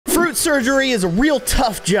Fruit surgery is a real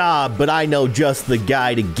tough job, but I know just the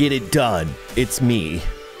guy to get it done. It's me.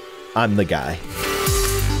 I'm the guy.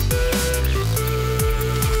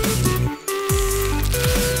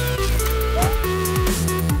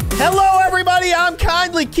 Hello everybody, I'm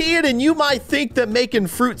Kindly Keyin, and you might think that making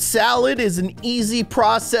fruit salad is an easy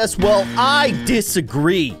process. Well, I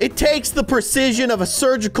disagree. It takes the precision of a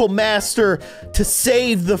surgical master to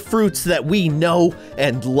save the fruits that we know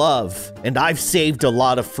and love. And I've saved a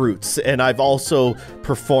lot of fruits, and I've also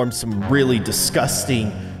performed some really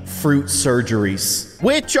disgusting fruit surgeries.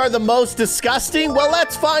 Which are the most disgusting? Well,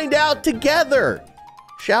 let's find out together,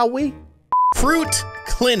 shall we? Fruit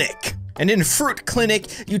Clinic. And in Fruit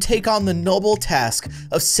Clinic, you take on the noble task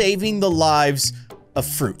of saving the lives of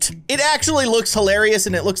fruit. It actually looks hilarious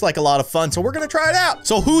and it looks like a lot of fun, so we're gonna try it out.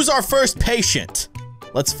 So who's our first patient?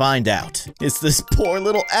 Let's find out. It's this poor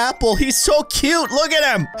little apple. He's so cute, look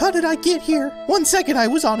at him. How did I get here? 1 second I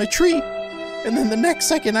was on a tree, and then the next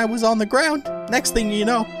second I was on the ground. Next thing you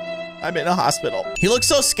know, I'm in a hospital. He looks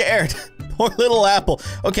so scared. Poor little apple.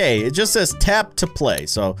 Okay, it just says tap to play.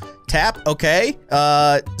 So tap, okay.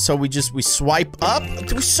 So we swipe up.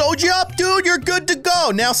 We sewed you up, dude. You're good to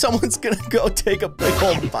go. Now someone's gonna go take a big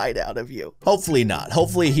old bite out of you. Hopefully not.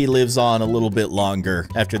 Hopefully he lives on a little bit longer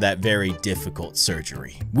after that very difficult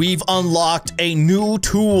surgery. We've unlocked a new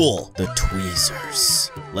tool, the tweezers.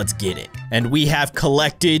 Let's get it. And we have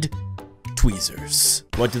collected tweezers.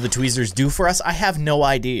 What do the tweezers do for us? I have no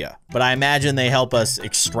idea, but I imagine they help us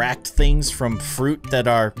extract things from fruit that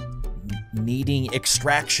are needing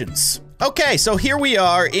extractions. Okay, so here we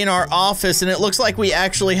are in our office, and it looks like we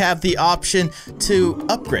actually have the option to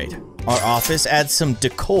upgrade our office, add some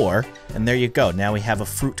decor, and there you go. Now we have a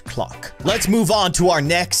fruit clock. Let's move on to our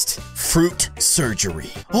next fruit surgery.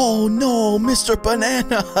 Oh no, Mr.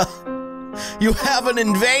 Banana. You have an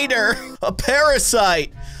invader, a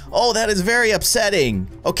parasite. Oh, that is very upsetting.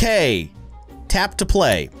 Okay, tap to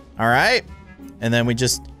play, all right? And then we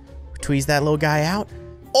just tweeze that little guy out.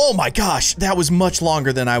 Oh my gosh, that was much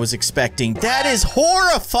longer than I was expecting. That is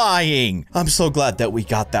horrifying. I'm so glad that we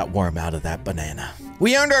got that worm out of that banana.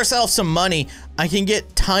 We earned ourselves some money. I can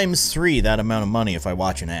get ×3 that amount of money if I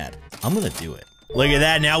watch an ad. I'm gonna do it. Look at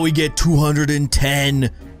that, now we get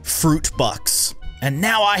 210 fruit bucks. And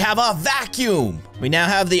now I have a vacuum. We now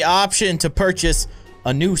have the option to purchase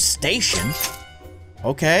a new station.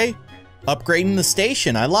 Okay, upgrading the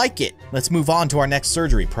station, I like it. Let's move on to our next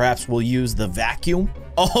surgery. Perhaps we'll use the vacuum.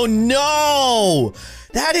 Oh no,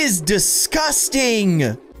 that is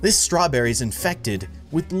disgusting. This strawberry is infected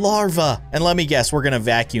with larvae. And let me guess, we're gonna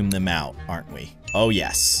vacuum them out, aren't we? Oh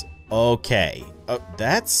yes, okay.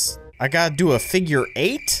 I gotta do a figure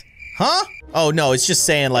 8? Huh? Oh no, it's just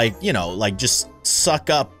saying like, you know, like just suck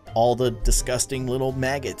up all the disgusting little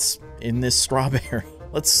maggots in this strawberry.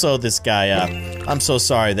 Let's sew this guy up. I'm so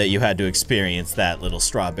sorry that you had to experience that, little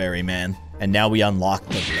strawberry man. And now we unlock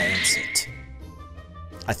the lancet.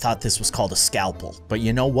 I thought this was called a scalpel, but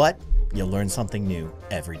you know what? You learn something new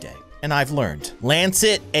every day. And I've learned.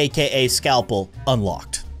 Lancet, aka scalpel,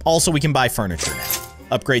 unlocked. Also, we can buy furniture now.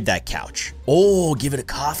 Upgrade that couch. Oh, give it a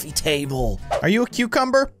coffee table. Are you a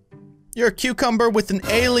cucumber? You're a cucumber with an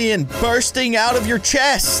alien bursting out of your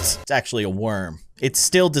chest. It's actually a worm. It's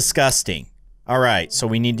still disgusting. All right, so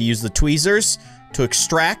we need to use the tweezers to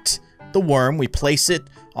extract the worm. We place it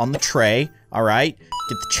on the tray. All right, get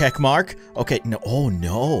the check mark. Okay, no, oh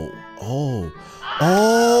no. Oh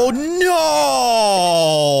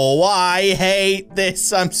no! I hate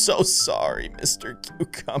this. I'm so sorry, Mr.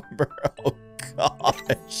 Cucumber. Oh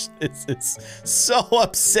gosh, this is so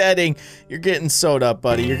upsetting. You're getting sewed up,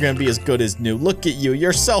 buddy. You're gonna be as good as new. Look at you,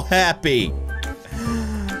 you're so happy.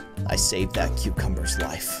 I saved that cucumber's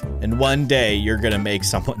life. And one day, you're gonna make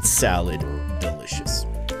someone's salad delicious.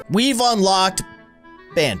 We've unlocked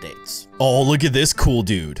Band-Aids. Oh, look at this cool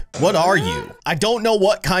dude. What are you? I don't know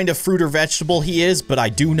what kind of fruit or vegetable he is, but I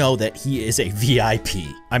do know that he is a VIP.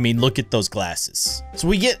 I mean, look at those glasses. So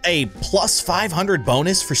we get a +500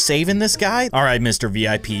 bonus for saving this guy. All right, Mr.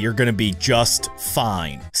 VIP, you're gonna be just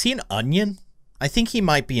fine. Is he an onion? I think he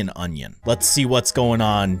might be an onion. Let's see what's going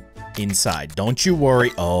on inside. Don't you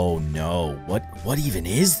worry. Oh no, what even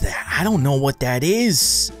is that? I don't know what that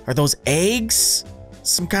is. Are those eggs?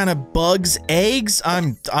 Some kind of bug's eggs?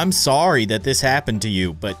 I'm sorry that this happened to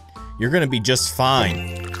you, but you're gonna be just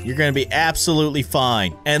fine. You're gonna be absolutely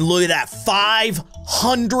fine. And look at that,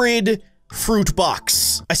 500 fruit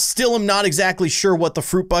bucks. I still am not exactly sure what the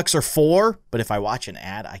fruit bucks are for, but if I watch an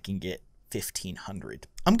ad, I can get 1,500.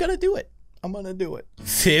 I'm gonna do it. I'm gonna do it.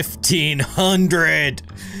 1,500.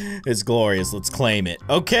 It's glorious. Let's claim it.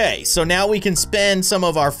 Okay, so now we can spend some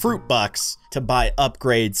of our fruit bucks to buy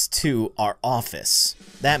upgrades to our office.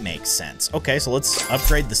 That makes sense. Okay, so let's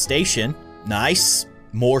upgrade the station. Nice.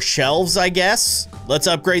 More shelves, I guess. Let's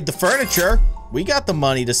upgrade the furniture. We got the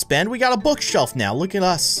money to spend. We got a bookshelf now. Look at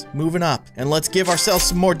us moving up. And let's give ourselves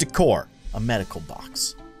some more decor. A medical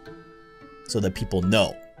box. So that people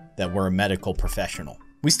know that we're a medical professional.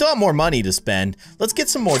 We still have more money to spend. Let's get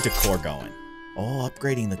some more decor going. Oh,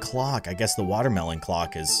 upgrading the clock. I guess the watermelon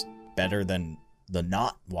clock is better than the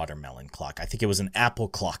not watermelon clock. I think it was an apple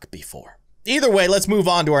clock before. Either way, let's move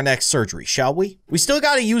on to our next surgery, shall we? We still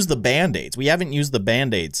got to use the Band-Aids. We haven't used the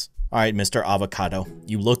Band-Aids. All right, Mr. Avocado.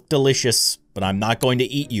 You look delicious, but I'm not going to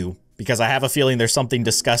eat you because I have a feeling there's something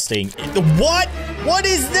disgusting. What? What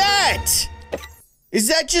is that? Is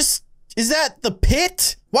that the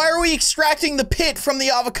pit? Why are we extracting the pit from the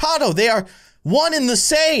avocado? They are one and the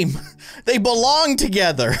same. They belong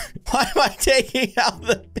together. Why am I taking out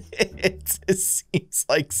the pit? It seems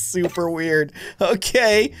like super weird.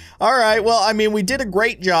 Okay. All right. Well, I mean, we did a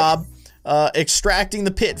great job extracting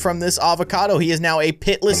the pit from this avocado. He is now a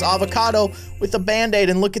pitless avocado with a Band-Aid.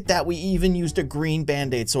 And look at that. We even used a green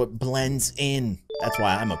Band-Aid so it blends in. That's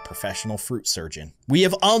why I'm a professional fruit surgeon. We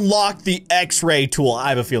have unlocked the X-ray tool. I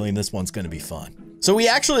have a feeling this one's going to be fun. So we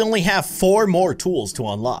actually only have 4 more tools to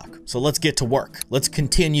unlock. So let's get to work. Let's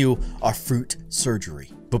continue our fruit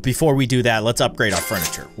surgery. But before we do that, let's upgrade our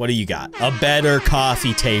furniture. What do you got? A better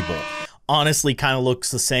coffee table. Honestly, kind of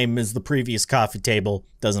looks the same as the previous coffee table.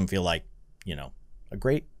 Doesn't feel like, you know, a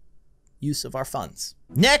great use of our funds.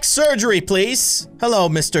 Next surgery, please. Hello,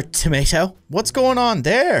 Mr. Tomato. What's going on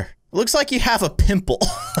there? It looks like you have a pimple.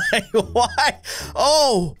 Like, why?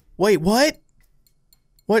 Oh, wait, what?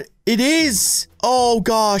 What? It is. Oh,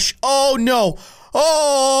 gosh. Oh, no. Oh,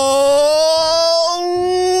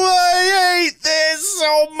 I hate this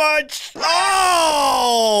so much.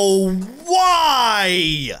 Oh,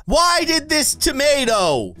 why? Why did this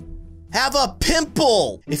tomato have a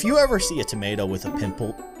pimple? If you ever see a tomato with a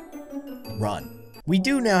pimple, run. We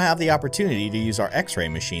do now have the opportunity to use our X-ray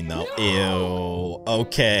machine, though. Ew.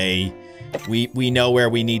 Okay. We know where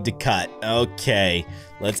we need to cut. Okay.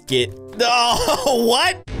 Let's get... Oh,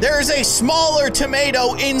 what? There's a smaller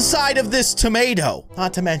tomato inside of this tomato.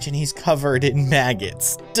 Not to mention he's covered in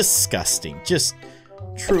maggots. Disgusting. Just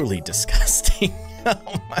truly disgusting.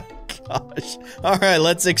 Oh my gosh. All right,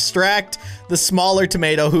 let's extract the smaller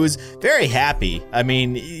tomato who's very happy. I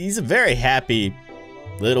mean, he's a very happy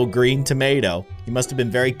little green tomato. He must have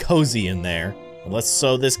been very cozy in there. Let's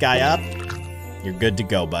sew this guy up. You're good to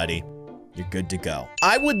go, buddy. You're good to go.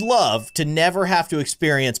 I would love to never have to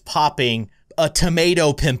experience popping a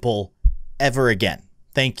tomato pimple ever again.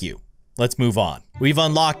 Thank you. Let's move on. We've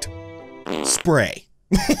unlocked spray.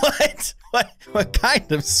 What? What kind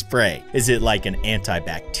of spray? Is it like an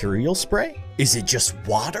antibacterial spray? Is it just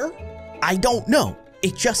water? I don't know.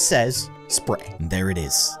 It just says spray. And there it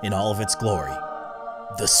is in all of its glory.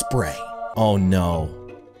 The spray. Oh no.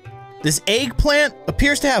 This eggplant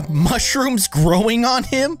appears to have mushrooms growing on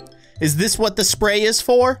him. Is this what the spray is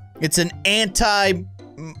for? It's an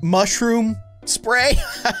anti-mushroom spray?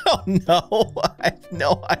 I don't know. I have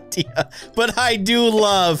no idea. But I do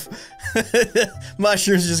love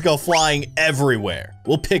mushrooms just go flying everywhere.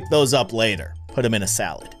 We'll pick those up later. Put them in a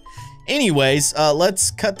salad. Anyways, let's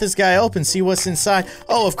cut this guy open, see what's inside.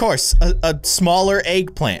 Oh, of course, a smaller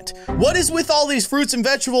eggplant. What is with all these fruits and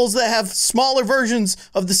vegetables that have smaller versions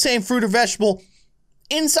of the same fruit or vegetable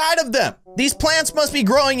inside of them? These plants must be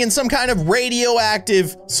growing in some kind of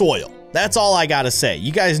radioactive soil. That's all I gotta say.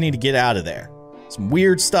 You guys need to get out of there. Some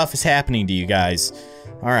weird stuff is happening to you guys.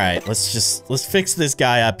 All right, let's fix this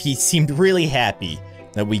guy up. He seemed really happy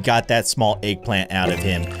that we got that small eggplant out of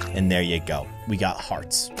him, and there you go. We got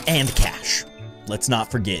hearts and cash. Let's not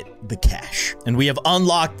forget the cash. And we have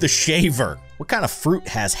unlocked the shaver. What kind of fruit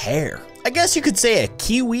has hair? I guess you could say a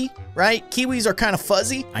kiwi, right? Kiwis are kind of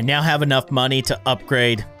fuzzy. I now have enough money to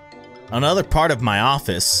upgrade another part of my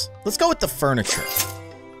office. Let's go with the furniture.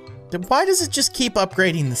 Why does it just keep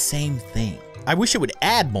upgrading the same thing? I wish it would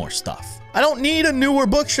add more stuff. I don't need a newer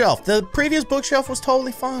bookshelf. The previous bookshelf was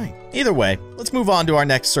totally fine. Either way, let's move on to our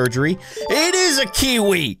next surgery. It is a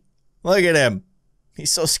kiwi. Look at him.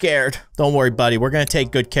 He's so scared. Don't worry, buddy. We're gonna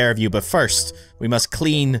take good care of you, but first, we must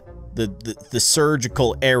clean the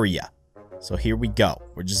surgical area. So here we go.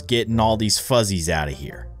 We're just getting all these fuzzies out of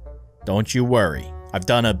here. Don't you worry. I've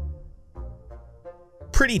done a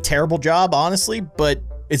pretty terrible job, honestly, but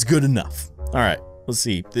it's good enough. All right, let's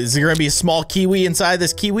see. Is there gonna be a small kiwi inside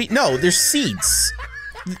this kiwi? No, there's seeds.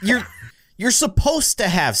 You're You're supposed to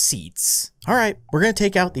have seats. All right, we're gonna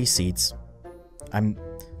take out these seats. I'm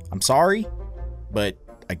sorry, but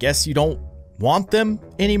I guess you don't want them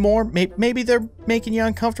anymore. Maybe they're making you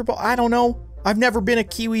uncomfortable. I don't know. I've never been a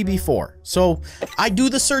Kiwi before. So I do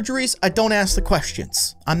the surgeries. I don't ask the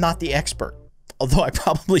questions. I'm not the expert, although I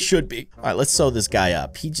probably should be. All right, let's sew this guy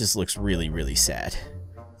up. He just looks really, really sad.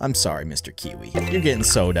 I'm sorry, Mr. Kiwi. You're getting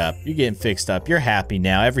sewed up. You're getting fixed up. You're happy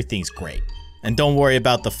now. Everything's great. And don't worry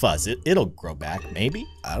about the fuzz. It'll grow back, maybe?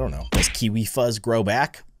 I don't know. Does Kiwi fuzz grow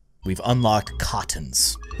back? We've unlocked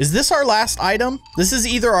cottons. Is this our last item? This is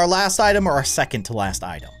either our last item or our second to last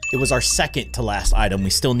item. It was our second to last item.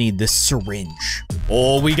 We still need this syringe.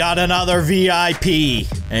 Oh, we got another VIP.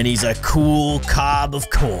 And he's a cool cob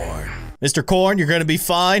of corn. Mr. Corn, you're gonna be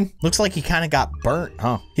fine. Looks like he kind of got burnt,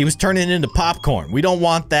 huh? He was turning into popcorn. We don't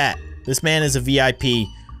want that. This man is a VIP.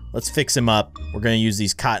 Let's fix him up. We're gonna use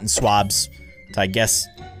these cotton swabs to, I guess,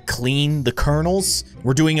 clean the kernels.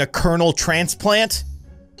 We're doing a kernel transplant.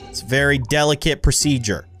 It's a very delicate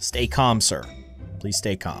procedure. Stay calm, sir. Please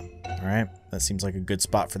stay calm. All right, that seems like a good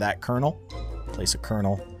spot for that kernel. Place a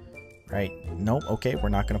kernel right. Nope, okay, we're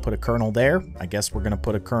not gonna put a kernel there. I guess we're gonna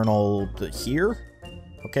put a kernel here.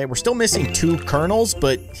 Okay, we're still missing 2 kernels,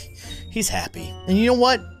 but he's happy. And you know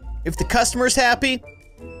what? If the customer's happy,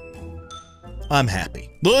 I'm happy.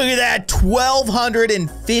 Look at that,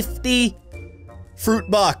 1,250 fruit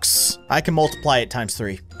bucks. I can multiply it times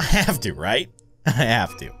 3. I have to, right? I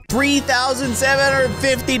have to.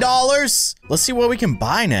 $3,750. Let's see what we can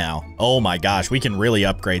buy now. Oh my gosh, we can really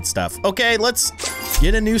upgrade stuff. Okay, let's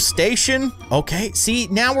get a new station. Okay, see,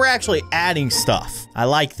 now we're actually adding stuff. I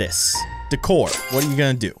like this. Decor, what are you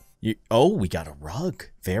gonna do? Oh, we got a rug.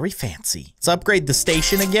 Very fancy. Let's upgrade the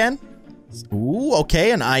station again. Ooh,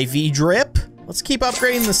 okay, an IV drip. Let's keep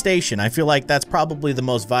upgrading the station. I feel like that's probably the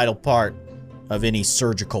most vital part of any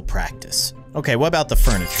surgical practice. Okay, what about the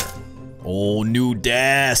furniture? Oh, new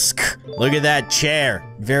desk. Look at that chair.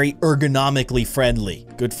 Very ergonomically friendly.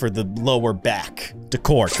 Good for the lower back.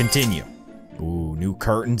 Decor, continue. Ooh, new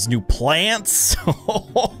curtains, new plants.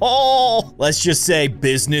 Let's just say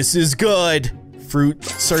business is good. Fruit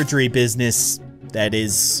surgery business. That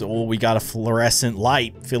is, oh, we got a fluorescent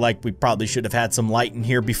light. Feel like we probably should have had some light in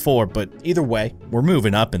here before, but either way, we're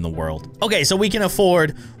moving up in the world. Okay, so we can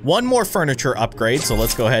afford 1 more furniture upgrade, so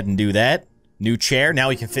let's go ahead and do that. New chair, now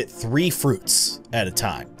we can fit 3 fruits at a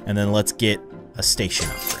time. And then let's get a station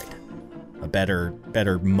upgrade. A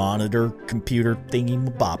better monitor computer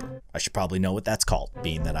thingy-mabobber. I should probably know what that's called,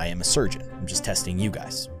 being that I am a surgeon. I'm just testing you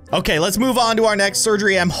guys. Okay, let's move on to our next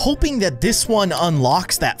surgery. I'm hoping that this one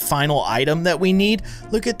unlocks that final item that we need.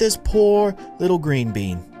 Look at this poor little green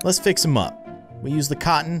bean. Let's fix him up. We use the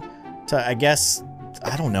cotton to, I guess,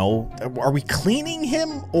 I don't know. Are we cleaning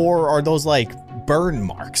him or are those like burn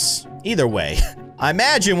marks? Either way, I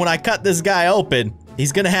imagine when I cut this guy open,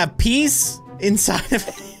 he's gonna have peas inside of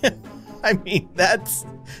him. I mean, that's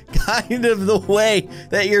kind of the way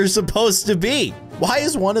that you're supposed to be. Why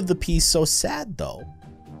is one of the peas so sad though?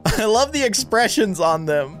 I love the expressions on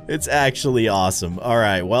them. It's actually awesome. All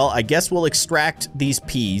right, well, I guess we'll extract these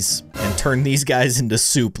peas and turn these guys into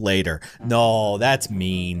soup later. No, that's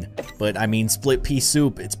mean. But I mean, split pea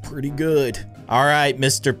soup, it's pretty good. All right,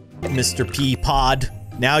 Mr. Pea Pod.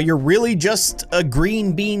 Now you're really just a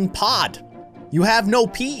green bean pod. You have no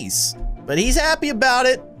peas, but he's happy about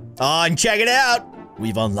it. Oh, and check it out.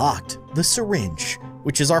 We've unlocked the syringe,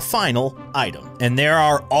 which is our final item. And there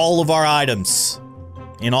are all of our items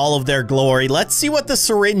in all of their glory. Let's see what the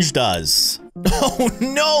syringe does. Oh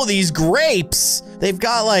no, these grapes. They've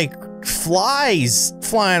got like flies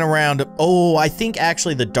flying around. Oh, I think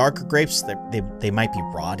actually the darker grapes, they might be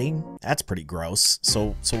rotting. That's pretty gross.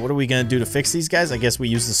 So what are we gonna do to fix these guys? I guess we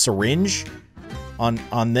use the syringe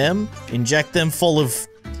on them, inject them full of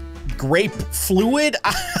grape fluid?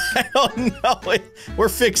 I don't know. We're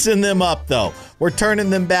fixing them up though. We're turning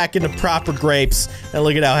them back into proper grapes. And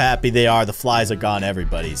look at how happy they are. The flies are gone.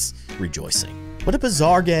 Everybody's rejoicing. What a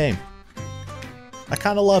bizarre game. I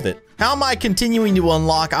kind of love it. How am I continuing to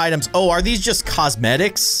unlock items? Oh, are these just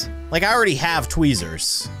cosmetics? Like I already have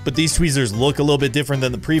tweezers, but these tweezers look a little bit different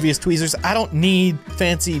than the previous tweezers. I don't need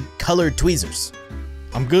fancy colored tweezers.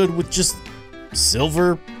 I'm good with just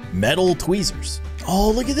silver metal tweezers.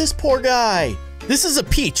 Oh, look at this poor guy. This is a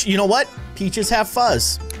peach. You know what? Peaches have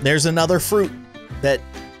fuzz. There's another fruit that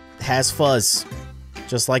has fuzz,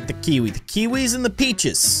 just like the kiwi. The kiwis and the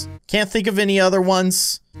peaches. Can't think of any other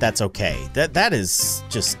ones. That's okay. That is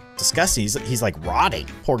just disgusting. He's like rotting.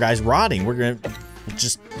 Poor guy's rotting. We're gonna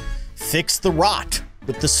just fix the rot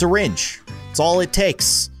with the syringe. It's all it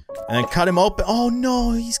takes. And then cut him open. Oh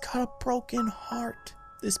no, he's got a broken heart.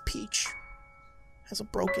 This peach. has a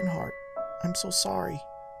broken heart. I'm so sorry.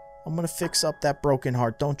 I'm gonna fix up that broken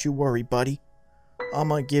heart. Don't you worry, buddy. I'm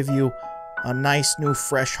gonna give you a nice new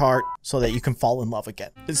fresh heart so that you can fall in love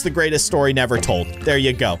again. It's the greatest story never told. There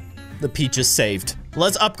you go. The peach is saved.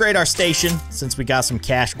 Let's upgrade our station since we got some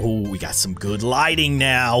cash. Oh, we got some good lighting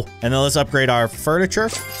now. And then let's upgrade our furniture.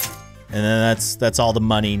 And then that's all the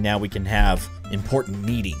money. Now we can have important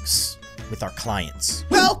meetings with our clients.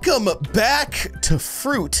 Welcome back to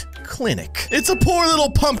Fruit Clinic. It's a poor little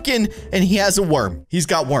pumpkin and he has a worm. He's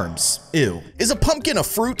got worms. Ew. Is a pumpkin a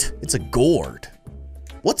fruit? It's a gourd.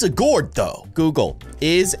 What's a gourd though? Google,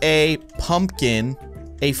 is a pumpkin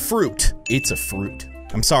a fruit? It's a fruit.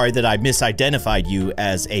 I'm sorry that I misidentified you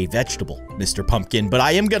as a vegetable, Mr. Pumpkin, but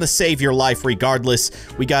I am gonna save your life regardless.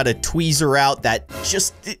 We gotta tweezer out that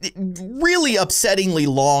just really upsettingly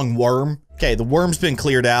long worm. Okay, the worm's been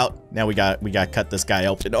cleared out. Now we got cut this guy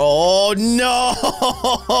open. Oh no!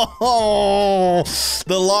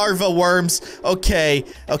 The larva worms. Okay,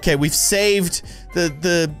 we've saved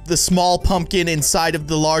the small pumpkin inside of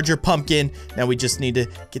the larger pumpkin. Now we just need to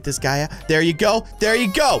get this guy out. There you go. There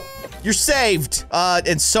you go. You're saved.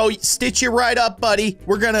 And so stitch you right up, buddy.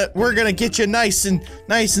 We're gonna get you nice and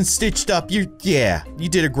stitched up. You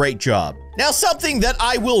did a great job. Now, something that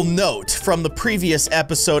I will note from the previous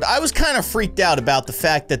episode, I was kind of freaked out about the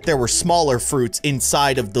fact that there were smaller fruits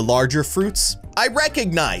inside of the larger fruits. I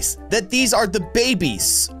recognize that these are the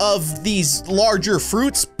babies of these larger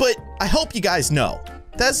fruits, but I hope you guys know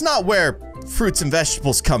that's not where fruits and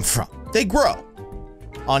vegetables come from. They grow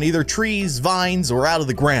on either trees, vines, or out of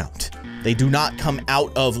the ground. They do not come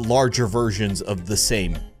out of larger versions of the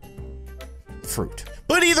same fruit.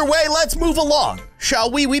 But either way, let's move along,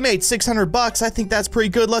 shall we? We made 600 bucks. I think that's pretty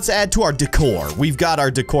good. Let's add to our decor. We've got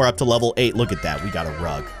our decor up to level 8. Look at that. We got a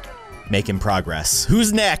rug. Making progress.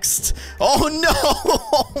 Who's next? Oh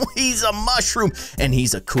no, he's a mushroom. And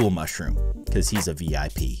he's a cool mushroom because he's a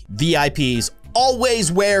VIP. VIPs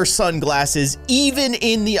always wear sunglasses, even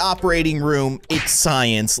in the operating room. It's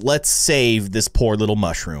science. Let's save this poor little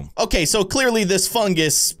mushroom. Okay, so clearly this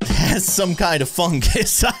fungus has some kind of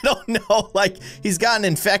fungus. I don't know, like he's got an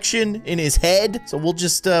infection in his head. So we'll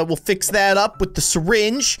just, we'll fix that up with the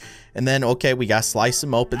syringe. And then, okay, we gotta slice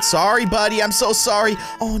him open. Sorry, buddy, I'm so sorry.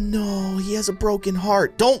 Oh no, he has a broken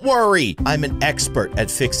heart. Don't worry, I'm an expert at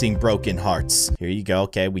fixing broken hearts. Here you go,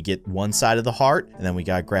 okay, we get one side of the heart, and then we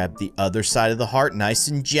gotta grab the other side of the heart, nice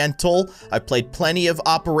and gentle. I played plenty of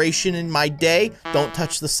Operation in my day. Don't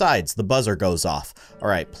touch the sides, the buzzer goes off. All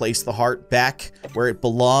right, place the heart back where it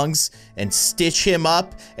belongs and stitch him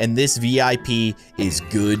up, and this VIP is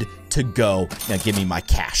good to go. Now give me my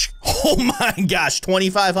cash. Oh my gosh,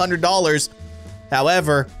 $2,500.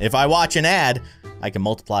 However, if I watch an ad, I can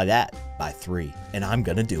multiply that by 3, and I'm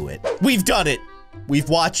gonna do it. We've done it. We've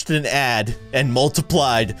watched an ad and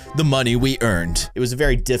multiplied the money we earned. It was a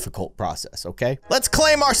very difficult process, okay? Let's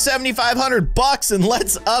claim our 7,500 bucks and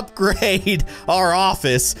let's upgrade our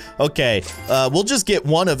office. Okay, we'll just get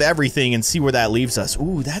one of everything and see where that leaves us.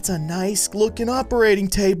 Ooh, that's a nice looking operating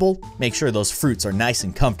table. Make sure those fruits are nice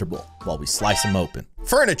and comfortable while we slice them open.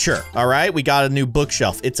 Furniture, all right, we got a new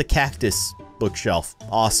bookshelf. It's a cactus bookshelf,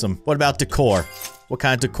 awesome. What about decor? What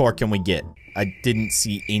kind of decor can we get? I didn't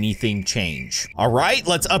see anything change. All right,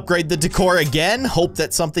 let's upgrade the decor again. Hope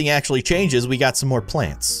that something actually changes. We got some more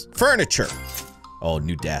plants. Furniture. Oh,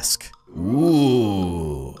 new desk.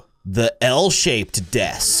 Ooh, the L-shaped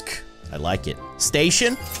desk. I like it.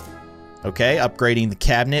 Station. Okay, upgrading the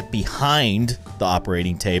cabinet behind the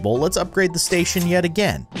operating table. Let's upgrade the station yet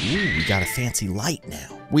again. Ooh, we got a fancy light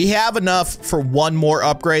now. We have enough for one more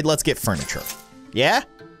upgrade. Let's get furniture. Yeah?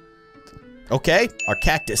 Okay, our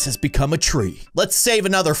cactus has become a tree. Let's save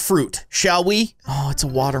another fruit, shall we? Oh, it's a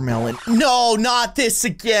watermelon. No, not this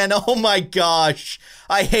again. Oh my gosh.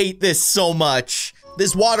 I hate this so much.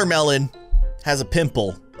 This watermelon has a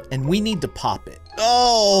pimple, and we need to pop it.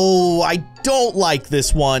 Oh, I don't like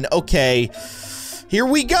this one. Okay, here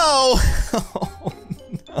we go. Oh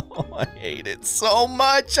no, I hate it so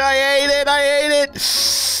much. I hate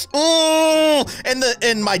it. Ooh,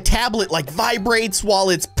 and my tablet like vibrates while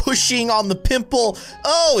it's pushing on the pimple.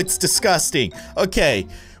 Oh, it's disgusting. Okay,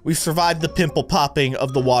 we've survived the pimple popping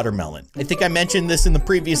of the watermelon. I think I mentioned this in the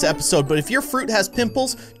previous episode, but if your fruit has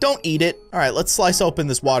pimples, don't eat it. All right, let's slice open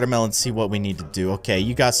this watermelon and see what we need to do. Okay,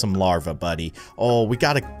 you got some larvae, buddy. Oh, we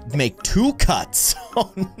gotta make 2 cuts.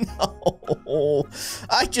 Oh no.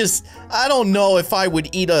 I don't know if I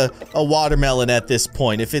would eat a watermelon at this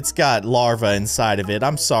point if it's got larvae inside of it.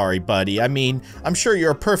 I'm sorry, buddy. I mean, I'm sure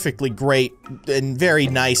you're a perfectly great and very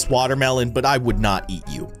nice watermelon, but I would not eat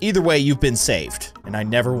you. Either way, you've been saved, and I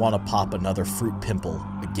never want to pop another fruit pimple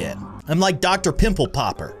again. I'm like Dr. Pimple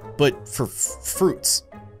Popper, but for fruits.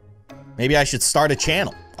 Maybe I should start a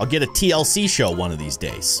channel. I'll get a TLC show one of these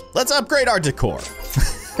days. Let's upgrade our decor.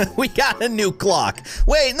 We got a new clock.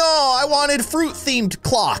 Wait, no, I wanted fruit-themed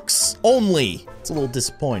clocks only. It's a little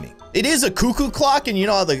disappointing. It is a cuckoo clock, and you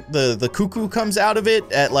know how the cuckoo comes out of it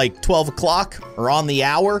at like 12 o'clock or on the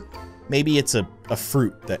hour? Maybe it's a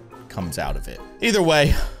fruit that comes out of it. Either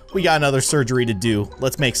way, we got another surgery to do.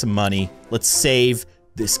 Let's make some money. Let's save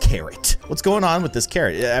this carrot. What's going on with this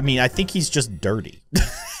carrot? I mean, I think he's just dirty.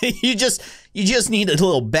 You just need a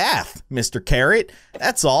little bath, Mr. Carrot.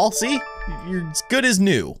 That's all. See? You're as good as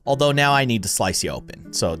new. Although now I need to slice you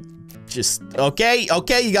open. So just, okay,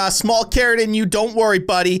 you got a small carrot in you. Don't worry,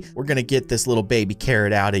 buddy. We're gonna get this little baby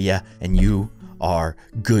carrot out of you, and you are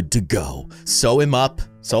good to go. Sew him up.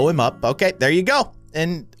 Sew him up. Okay, there you go.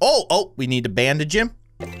 And, oh, we need to bandage him.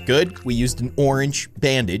 Good, we used an orange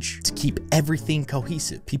bandage to keep everything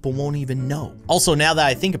cohesive. People won't even know. Also, now that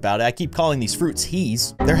I think about it, I keep calling these fruits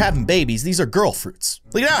he's. They're having babies. These are girl fruits.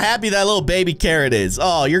 Look at how happy that little baby carrot is.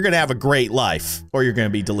 Oh, you're gonna have a great life. Or you're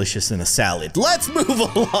gonna be delicious in a salad. Let's move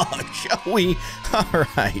along, shall we? All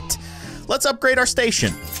right, let's upgrade our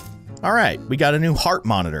station. All right, we got a new heart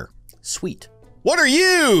monitor. Sweet. What are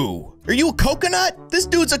you? Are you a coconut? This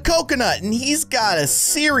dude's a coconut and he's got a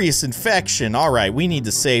serious infection. All right, we need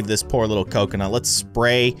to save this poor little coconut. Let's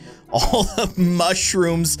spray all the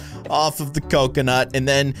mushrooms off of the coconut, and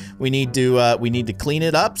then we need to clean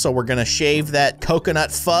it up. So we're gonna shave that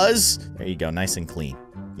coconut fuzz. There you go, nice and clean.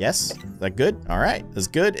 Yes, is that good? All right, that's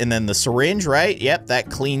good. And then the syringe, right? Yep, that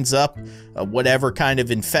cleans up whatever kind of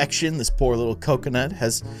infection this poor little coconut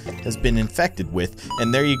has been infected with.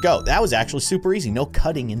 And there you go. That was actually super easy. No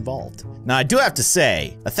cutting involved. Now, I do have to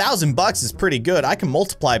say, $1,000 is pretty good. I can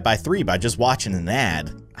multiply it by 3 by just watching an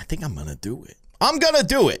ad. I think I'm gonna do it. I'm gonna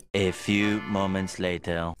do it. A few moments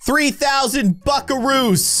later. 3,000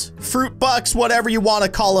 buckaroos. Fruit bucks, whatever you want to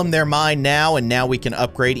call them, they're mine now, and now we can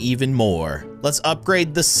upgrade even more. Let's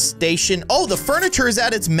upgrade the station. Oh, the furniture is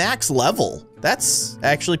at its max level. That's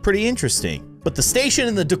actually pretty interesting. But the station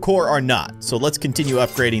and the decor are not, so let's continue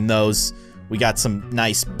upgrading those. We got some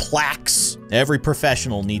nice plaques. Every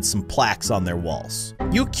professional needs some plaques on their walls.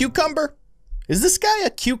 You a cucumber? Is this guy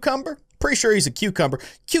a cucumber? Pretty sure he's a cucumber.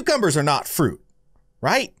 Cucumbers are not fruit.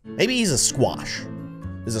 Right? Maybe he's a squash.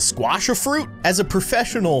 Is a squash a fruit? As a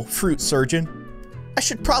professional fruit surgeon, I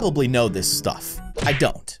should probably know this stuff. I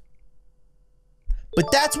don't.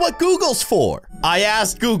 But that's what Google's for. I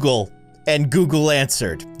asked Google, and Google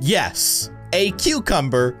answered, yes, a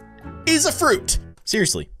cucumber is a fruit.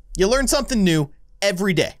 Seriously, you learn something new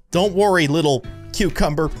every day. Don't worry, little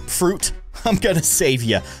cucumber fruit. I'm gonna save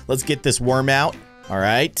you. Let's get this worm out. All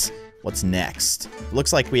right. What's next?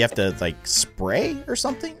 Looks like we have to, like, spray or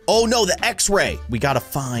something? Oh, no, the x-ray. We gotta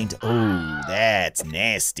find, oh, that's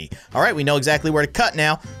nasty. All right, we know exactly where to cut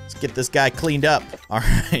now. Let's get this guy cleaned up. All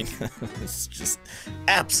right, it's just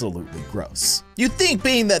absolutely gross. You'd think,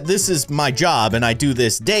 being that this is my job and I do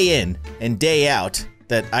this day in and day out,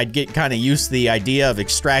 that I'd get kind of used to the idea of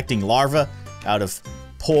extracting larvae out of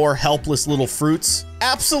poor, helpless little fruits.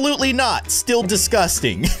 Absolutely not. Still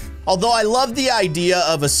disgusting. Although I love the idea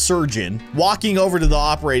of a surgeon walking over to the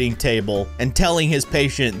operating table and telling his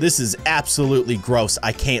patient, this is absolutely gross,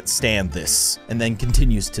 I can't stand this, and then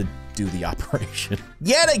continues to do the operation.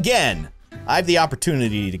 Yet again, I have the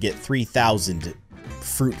opportunity to get 3,000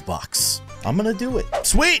 fruit bucks. I'm gonna do it.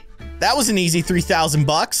 Sweet, that was an easy 3,000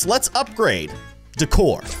 bucks. Let's upgrade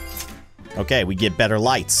decor. Okay, we get better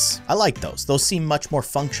lights. I like those. Those seem much more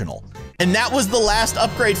functional. And that was the last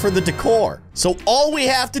upgrade for the decor. So all we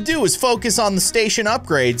have to do is focus on the station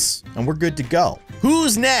upgrades, and we're good to go.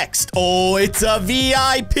 Who's next? Oh, it's a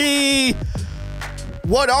VIP!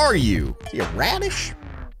 What are you? Is he a radish?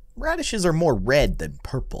 Radishes are more red than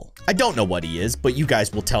purple. I don't know what he is, but you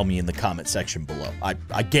guys will tell me in the comment section below.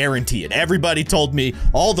 I guarantee it. Everybody told me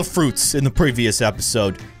all the fruits in the previous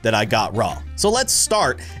episode that I got wrong. So let's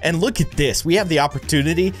start, and look at this. We have the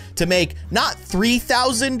opportunity to make not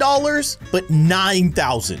 $3,000, but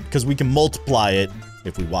 $9,000, because we can multiply it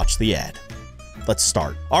if we watch the ad. Let's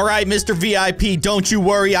start. All right, Mr. VIP, don't you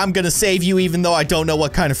worry. I'm gonna save you even though I don't know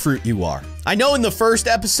what kind of fruit you are. I know in the first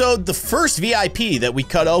episode, the first VIP that we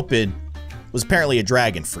cut open was apparently a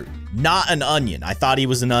dragon fruit, not an onion. I thought he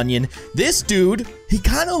was an onion. This dude, he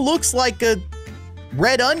kind of looks like a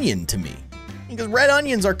red onion to me, because red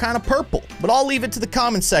onions are kind of purple. But I'll leave it to the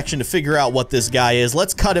comment section to figure out what this guy is.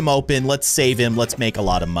 Let's cut him open. Let's save him. Let's make a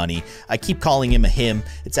lot of money. I keep calling him a him.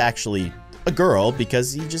 It's actually a girl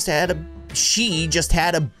because she just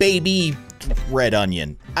had a baby red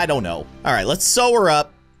onion. I don't know. All right, let's sew her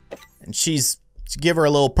up. And she's Just give her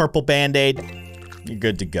a little purple Band-Aid. You're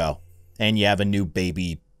good to go. And you have a new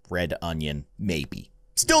baby red onion, maybe.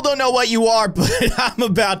 Still don't know what you are, but I'm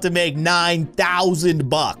about to make 9,000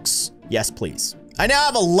 bucks. Yes, please. I now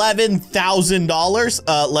have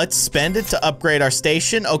 $11,000. Let's spend it to upgrade our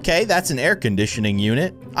station. Okay, that's an air conditioning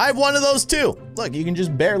unit. I have one of those too. Look, you can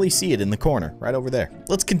just barely see it in the corner, right over there.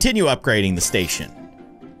 Let's continue upgrading the station.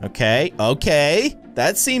 Okay, okay.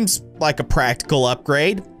 That seems like a practical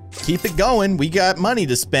upgrade. Keep it going. We got money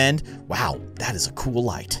to spend. Wow, that is a cool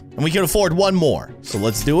light. And we can afford one more. So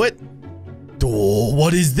let's do it. Oh,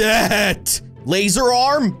 what is that? Laser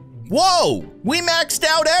arm? Whoa, we maxed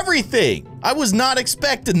out everything. I was not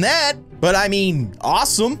expecting that, but I mean,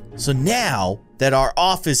 awesome. So now that our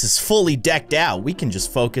office is fully decked out, we can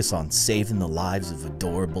just focus on saving the lives of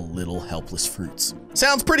adorable little helpless fruits.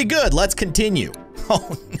 Sounds pretty good. Let's continue.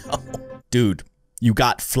 Oh no. Dude, you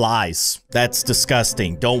got flies. That's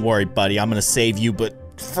disgusting. Don't worry, buddy. I'm gonna save you, but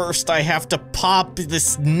first I have to pop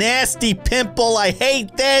this nasty pimple. I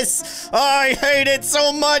hate this. Oh, I hate it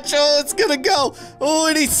so much. Oh, it's gonna go. Oh,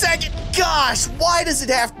 any second. Gosh, why does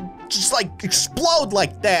it have to just like explode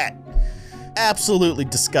like that? Absolutely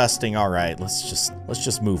disgusting. All right, let's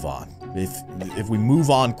just move on. If we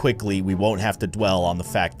move on quickly, we won't have to dwell on the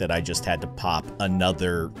fact that I just had to pop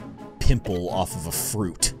another pimple off of a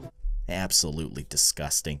fruit. Absolutely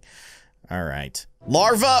disgusting. All right.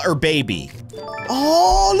 Larva or baby?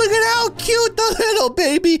 Oh, look at how cute the little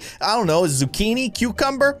baby. I don't know, zucchini,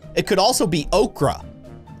 cucumber? It could also be okra.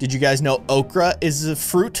 Did you guys know okra is a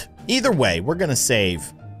fruit? Either way, we're gonna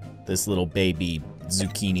save this little baby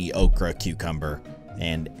zucchini, okra, cucumber,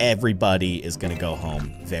 and everybody is gonna go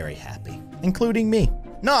home very happy, including me.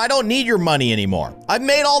 No, I don't need your money anymore. I've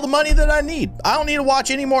made all the money that I need. I don't need to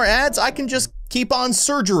watch any more ads. I can just keep on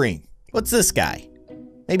surgerying. What's this guy?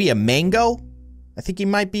 Maybe a mango? I think he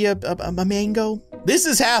might be a mango. This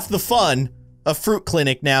is half the fun of Fruit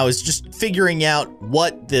Clinic now, is just figuring out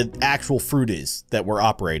what the actual fruit is that we're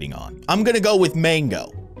operating on. I'm gonna go with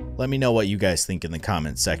mango. Let me know what you guys think in the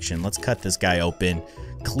comment section. Let's cut this guy open,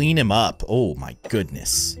 clean him up. Oh my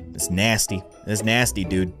goodness, it's nasty. It's nasty,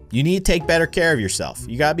 dude. You need to take better care of yourself.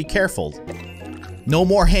 You gotta be careful. No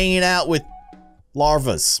more hanging out with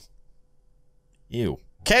larvas. Ew.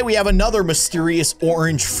 Okay, we have another mysterious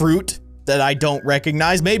orange fruit that I don't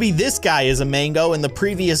recognize. Maybe this guy is a mango and the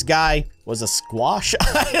previous guy was a squash?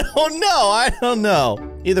 I don't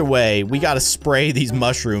know. Either way, we gotta spray these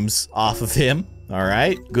mushrooms off of him. All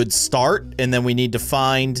right, good start. And then we need to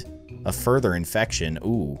find a further infection.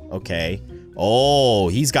 Ooh, okay. Oh,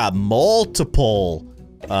 he's got multiple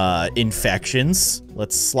infections.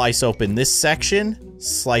 Let's slice open this section.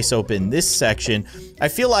 Slice open this section. I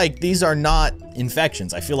feel like these are not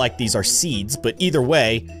infections. I feel like these are seeds, but either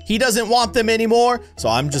way, he doesn't want them anymore. So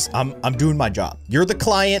I'm doing my job. You're the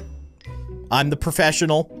client. I'm the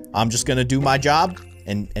professional. I'm just gonna do my job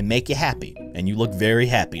and make you happy. And you look very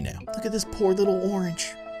happy now. Look at this poor little orange.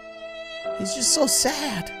 He's just so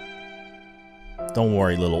sad. Don't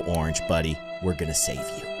worry, little orange buddy. We're gonna save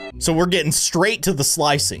you. So we're getting straight to the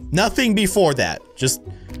slicing. Nothing before that. Just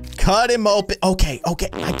cut him open. Okay,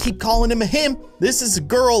 I keep calling him a him. This is a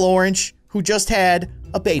girl orange who just had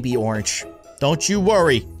a baby orange. Don't you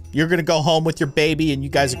worry. You're gonna go home with your baby and you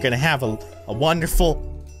guys are gonna have a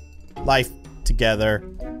wonderful life together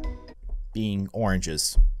being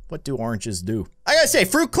oranges. What do oranges do? I gotta say,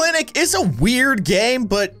 Fruit Clinic is a weird game,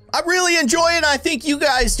 but I really enjoy it. I think you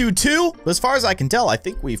guys do too. But as far as I can tell, I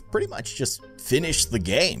think we've pretty much just finished the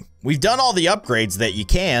game. We've done all the upgrades that you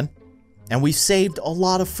can, and we've saved a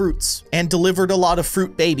lot of fruits and delivered a lot of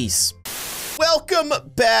fruit babies. Welcome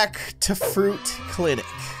back to Fruit Clinic.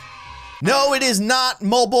 No, it is not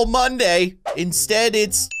Mobile Monday. Instead,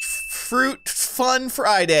 it's Fruit Fun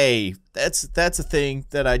Friday. That's a thing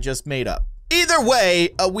that I just made up. Either way,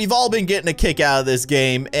 we've all been getting a kick out of this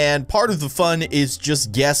game, and part of the fun is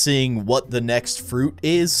just guessing what the next fruit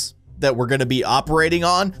is that we're gonna be operating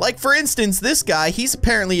on. Like, for instance, this guy, he's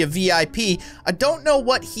apparently a VIP. I don't know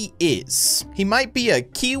what he is. He might be a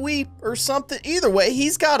kiwi or something. Either way,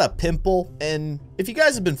 he's got a pimple, and if you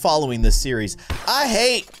guys have been following this series, I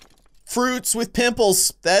hate fruits with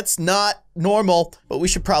pimples. That's not normal, but we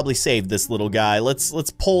should probably save this little guy. Let's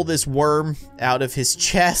pull this worm out of his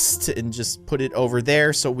chest and just put it over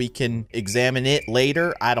there so we can examine it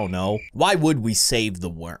later. I don't know. Why would we save the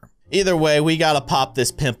worm? Either way, we gotta pop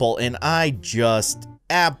this pimple, and I just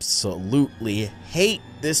absolutely hate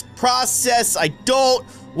this process. I don't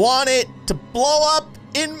want it to blow up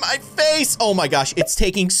in my face. Oh my gosh, it's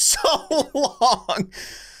taking so long.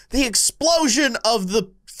 The explosion of the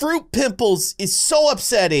fruit pimples is so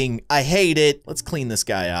upsetting. I hate it. Let's clean this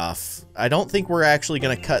guy off. I don't think we're actually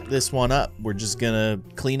gonna cut this one up. We're just gonna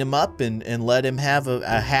clean him up and let him have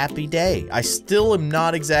a happy day. I still am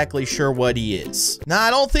not exactly sure what he is. Now, I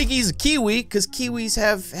don't think he's a kiwi, because kiwis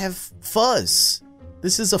have fuzz.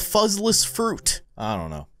 This is a fuzzless fruit. I don't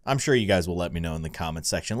know. I'm sure you guys will let me know in the comment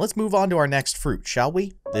section. Let's move on to our next fruit, shall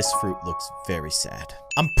we? This fruit looks very sad.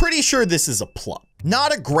 I'm pretty sure this is a plum,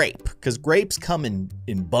 not a grape, because grapes come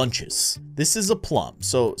in bunches. This is a plum,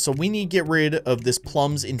 so we need to get rid of this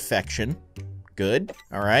plum's infection. Good,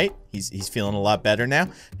 all right. He's feeling a lot better now.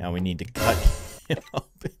 Now we need to cut him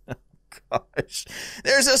open. Oh, gosh,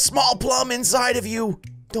 there's a small plum inside of you.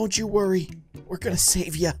 Don't you worry, we're gonna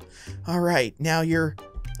save you. All right, now you're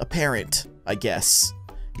a parent, I guess.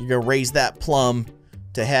 You're gonna raise that plum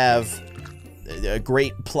to have a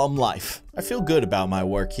great plum life. I feel good about my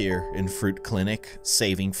work here in Fruit Clinic,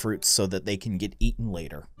 saving fruits so that they can get eaten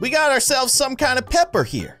later. We got ourselves some kind of pepper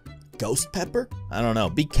here. Ghost pepper? I don't know,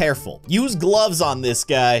 be careful. Use gloves on this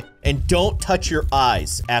guy and don't touch your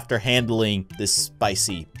eyes after handling this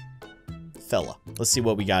spicy fella. Let's see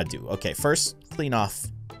what we gotta do. Okay, first, clean off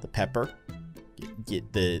the pepper.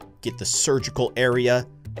 Get the surgical area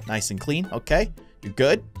nice and clean, okay? You're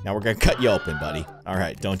good? Now we're gonna cut you open, buddy. All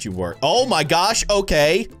right, don't you worry. Oh my gosh,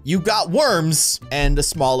 okay. You got worms and a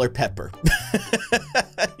smaller pepper.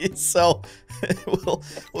 So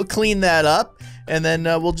we'll clean that up, and then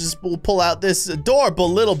we'll pull out this adorable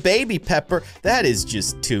little baby pepper. That is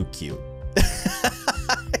just too cute. I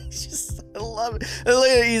love it.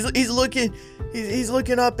 Look, he's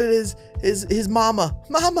looking up at his mama.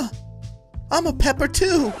 Mama, I'm a pepper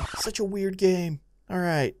too. Such a weird game. All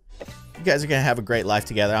right. You guys are gonna have a great life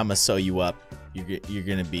together. I'm gonna sew you up. You're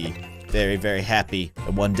gonna be very, very happy.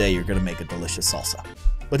 And one day you're gonna make a delicious salsa.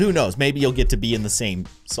 But who knows? Maybe you'll get to be in the same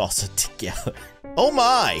salsa together. Oh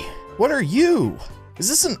my! What are you? Is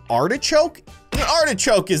this an artichoke? An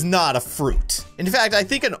artichoke is not a fruit. In fact, I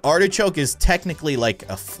think an artichoke is technically like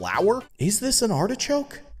a flower. Is this an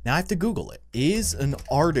artichoke? Now I have to Google it. Is an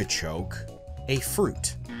artichoke a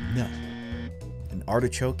fruit? No. An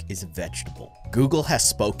artichoke is a vegetable. Google has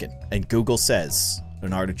spoken, and Google says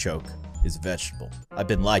an artichoke is a vegetable. I've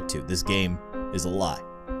been lied to. This game is a lie.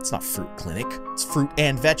 It's not Fruit Clinic. It's Fruit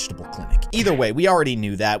and Vegetable Clinic. Either way, we already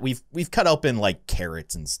knew that. We've cut open like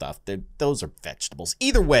carrots and stuff. Those are vegetables.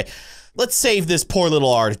 Either way, let's save this poor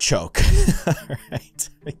little artichoke. All right,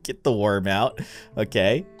 get the worm out.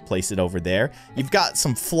 Okay, place it over there. You've got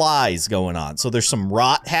some flies going on, so there's some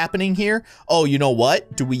rot happening here. Oh, you know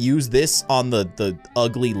what? Do we use this on the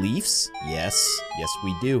ugly leaves? Yes,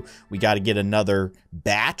 we do. We got to get another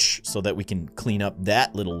batch so that we can clean up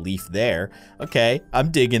that little leaf there. Okay, I'm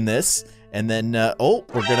digging this. And then, oh,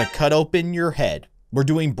 we're gonna cut open your head. We're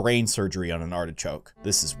doing brain surgery on an artichoke.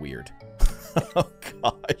 This is weird. Oh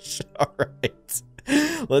gosh, all right.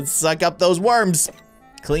 Let's suck up those worms.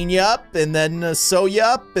 Clean you up, and then sew you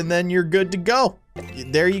up, and then you're good to go.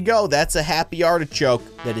 There you go, that's a happy artichoke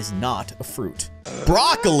that is not a fruit.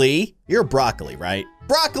 Broccoli? You're broccoli, right?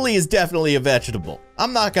 Broccoli is definitely a vegetable.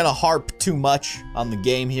 I'm not gonna harp too much on the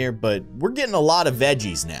game here, but we're getting a lot of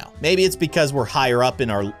veggies now. Maybe it's because we're higher up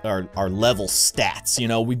in our level stats. You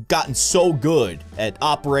know, we've gotten so good at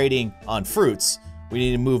operating on fruits, we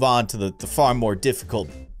need to move on to the far more difficult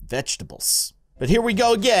vegetables. But here we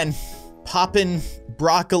go again. Popping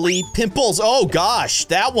broccoli pimples. Oh gosh,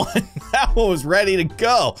 that one was ready to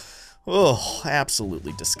go. Oh,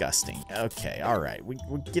 absolutely disgusting. Okay, all right. We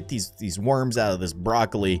get these worms out of this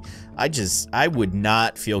broccoli. I would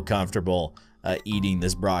not feel comfortable eating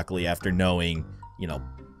this broccoli after knowing, you know,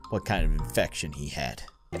 what kind of infection he had.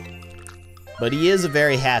 But he is a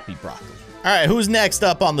very happy broccoli. All right, who's next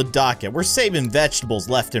up on the docket? We're saving vegetables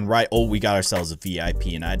left and right. Oh, we got ourselves a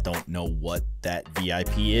VIP, and I don't know what that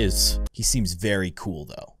VIP is. He seems very cool,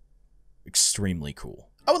 though. Extremely cool.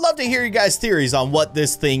 I would love to hear you guys' theories on what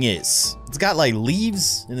this thing is. It's got like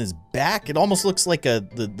leaves in his back. It almost looks like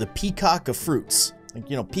the peacock of fruits. Like,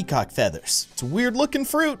 you know, peacock feathers. It's a weird looking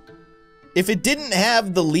fruit. If it didn't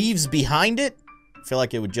have the leaves behind it, I feel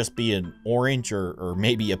like it would just be an orange or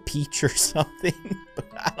maybe a peach or something. But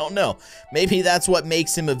I don't know. Maybe that's what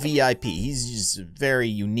makes him a VIP. He's just a very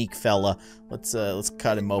unique fella. Let's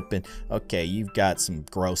cut him open. Okay, you've got some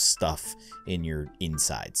gross stuff in your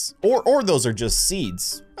insides. Or those are just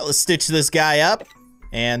seeds. Well, let's stitch this guy up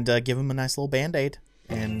and give him a nice little band-aid.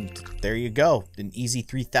 And there you go. An easy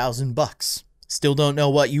 3,000 bucks. Still don't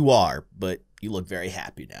know what you are, but you look very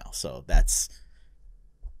happy now. So that's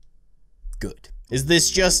good. Is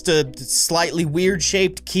this just a slightly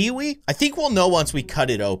weird-shaped kiwi? I think we'll know once we cut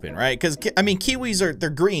it open, right? Because, I mean, kiwis they're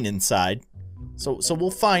green inside. So we'll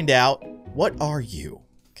find out. What are you?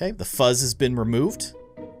 Okay, the fuzz has been removed.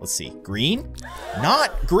 Let's see, green?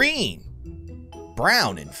 Not green.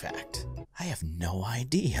 Brown, in fact. I have no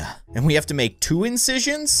idea. And we have to make 2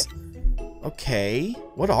 incisions? Okay,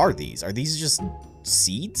 what are these? Are these just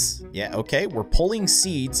seeds? Yeah, okay, we're pulling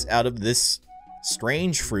seeds out of this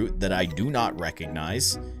strange fruit that I do not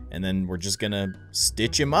recognize. And then we're just gonna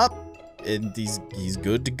stitch him up and he's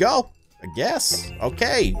good to go, I guess.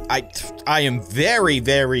 Okay, I am very,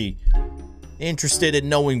 very interested in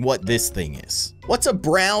knowing what this thing is. What's a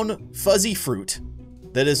brown fuzzy fruit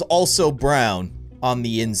that is also brown on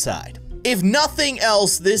the inside? If nothing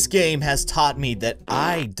else, this game has taught me that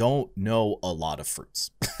I don't know a lot of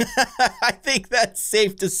fruits. I think that's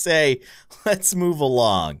safe to say. Let's move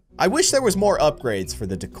along. I wish there was more upgrades for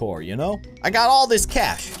the decor, you know? I got all this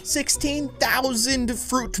cash, 16,000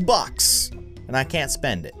 fruit bucks, and I can't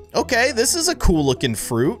spend it. Okay, this is a cool looking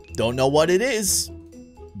fruit. Don't know what it is,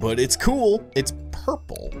 but it's cool. It's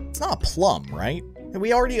purple. It's not a plum, right?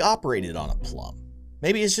 We already operated on a plum.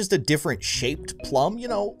 Maybe it's just a different shaped plum, you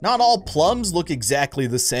know? Not all plums look exactly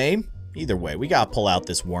the same. Either way, we gotta pull out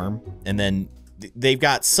this worm, and then they've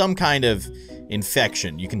got some kind of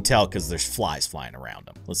infection. You can tell because there's flies flying around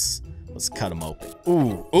them. Let's cut them open.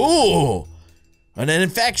 Ooh, an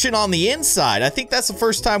infection on the inside. I think that's the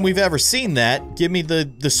first time we've ever seen that. Give me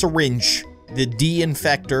the syringe, the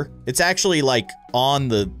de-infector. It's actually like on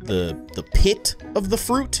the pit of the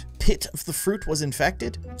fruit. Pit of the fruit was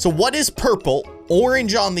infected. So what is purple,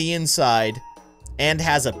 orange on the inside, and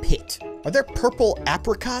has a pit? Are there purple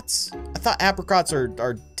apricots? I thought apricots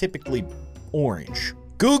are typically orange.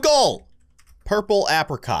 Google, purple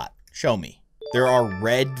apricot, show me. There are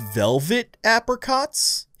red velvet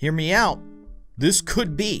apricots? Hear me out. This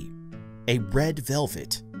could be a red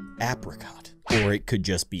velvet apricot, or it could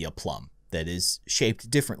just be a plum that is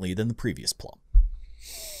shaped differently than the previous plum.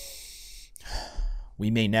 We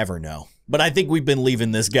may never know. But I think we've been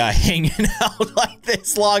leaving this guy hanging out like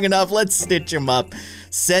this long enough. Let's stitch him up,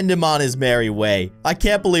 send him on his merry way. I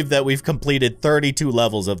can't believe that we've completed 32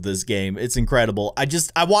 levels of this game. It's incredible.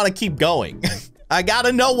 I want to keep going. I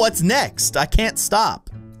gotta know what's next. I can't stop.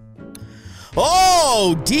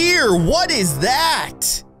 Oh dear, what is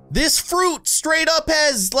that? This fruit straight up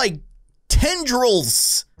has like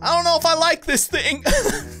tendrils. I don't know if I like this thing.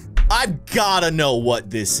 I've gotta know what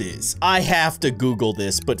this is. I have to Google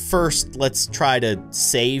this, but first let's try to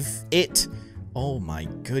save it. Oh my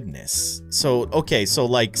goodness. So, okay, so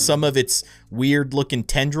like some of its weird looking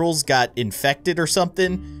tendrils got infected or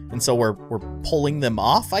something, and so we're pulling them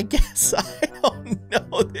off, I guess. I don't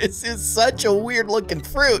know. This is such a weird looking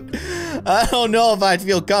fruit. I don't know if I'd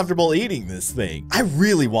feel comfortable eating this thing. I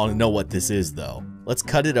really want to know what this is though. Let's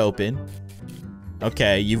cut it open.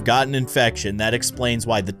 Okay, you've got an infection. That explains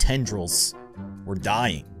why the tendrils were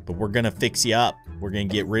dying. But we're gonna fix you up. We're gonna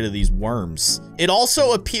get rid of these worms. It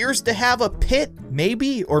also appears to have a pit,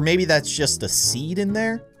 maybe? Or maybe that's just a seed in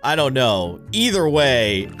there? I don't know. Either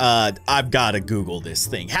way, I've gotta Google this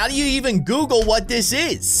thing. How do you even Google what this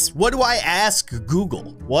is? What do I ask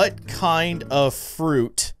Google? What kind of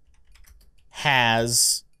fruit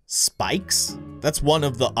has spikes? That's one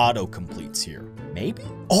of the autocompletes here. Maybe?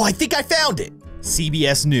 Oh, I think I found it.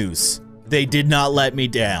 CBS News. They did not let me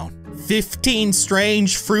down. 15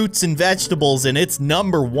 strange fruits and vegetables, and it's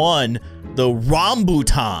 #1, the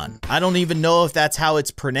rambutan. I don't even know if that's how it's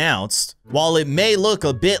pronounced. While it may look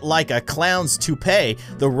a bit like a clown's toupee,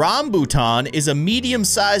 the rambutan is a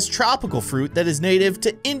medium-sized tropical fruit that is native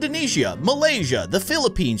to Indonesia, Malaysia, the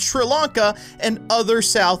Philippines, Sri Lanka, and other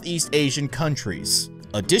Southeast Asian countries.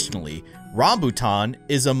 Additionally, rambutan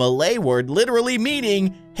is a Malay word literally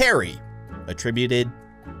meaning hairy, attributed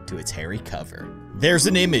to its hairy cover. There's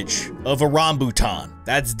an image of a rambutan.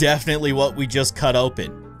 That's definitely what we just cut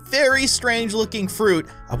open. Very strange looking fruit.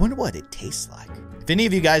 I wonder what it tastes like. If any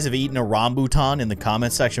of you guys have eaten a rambutan in the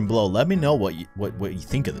comment section below, let me know what you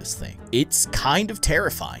think of this thing. It's kind of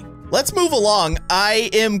terrifying. Let's move along. I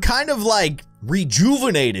am kind of like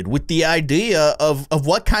rejuvenated with the idea of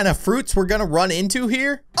what kind of fruits we're gonna run into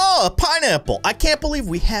here. Oh, a pineapple. I can't believe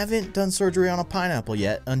we haven't done surgery on a pineapple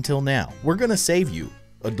yet until now. We're gonna save you,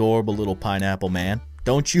 adorable little pineapple man.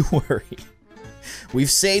 Don't you worry.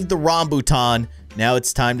 We've saved the rambutan. Now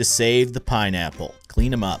it's time to save the pineapple.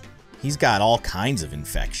 Clean him up. He's got all kinds of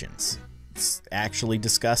infections. It's actually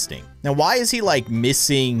disgusting. Now, why is he like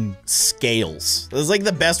missing scales? That's like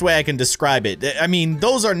the best way I can describe it. I mean,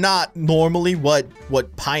 those are not normally what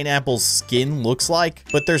pineapple's skin looks like,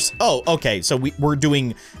 but there's, oh, okay. So we're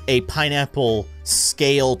doing a pineapple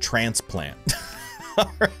scale transplant.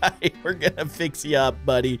 All right, we're gonna fix you up,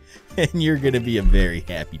 buddy, and you're gonna be a very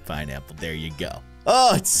happy pineapple. There you go.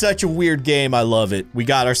 Oh, it's such a weird game. I love it. We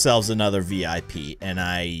got ourselves another VIP, and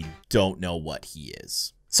I don't know what he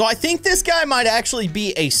is. So I think this guy might actually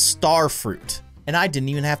be a star fruit, and I didn't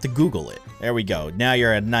even have to Google it. There we go. Now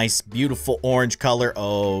you're a nice, beautiful orange color.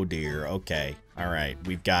 Oh dear. Okay. All right.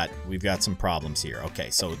 We've got some problems here. Okay.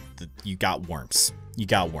 So you got worms. You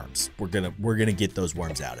got worms. We're gonna get those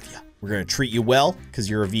worms out of you. We're gonna treat you well because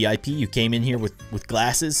you're a VIP. You came in here with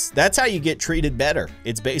glasses. That's how you get treated better.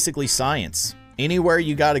 It's basically science. Anywhere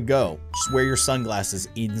you gotta go, just wear your sunglasses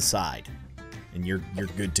inside, and you're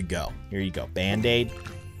good to go. Here you go. Band-Aid.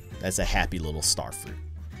 That's a happy little star fruit.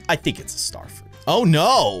 I think it's a star fruit. Oh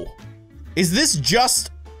no! Is this just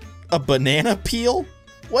a banana peel?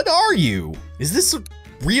 What are you? Is this a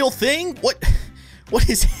real thing? What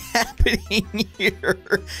is happening here?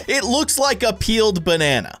 It looks like a peeled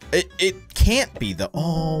banana. It can't be though.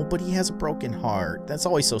 Oh, but he has a broken heart. That's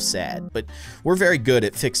always so sad. But we're very good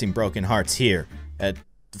at fixing broken hearts here at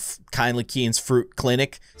Kindly Keyin's Fruit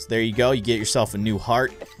Clinic. So there you go. You get yourself a new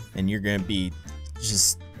heart, and you're gonna be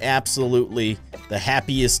just absolutely the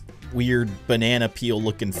happiest weird banana peel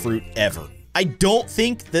looking fruit ever. I don't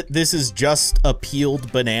think that this is just a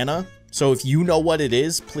peeled banana. So if you know what it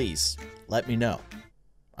is, please let me know.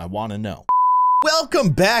 I want to know. Welcome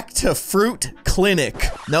back to Fruit Clinic.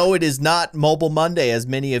 No, it is not Mobile Monday, as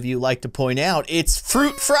many of you like to point out. It's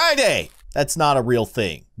Fruit Friday. That's not a real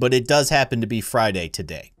thing, but it does happen to be Friday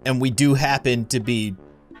today. And we do happen to be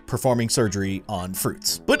performing surgery on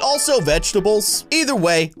fruits, but also vegetables. Either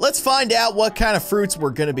way, let's find out what kind of fruits we're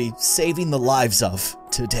gonna be saving the lives of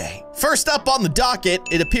today. First up on the docket,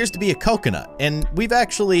 it appears to be a coconut, and we've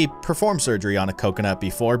actually performed surgery on a coconut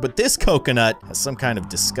before, but this coconut has some kind of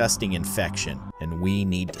disgusting infection, and we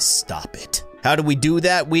need to stop it. How do we do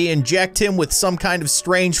that? We inject him with some kind of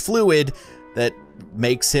strange fluid that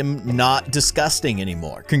makes him not disgusting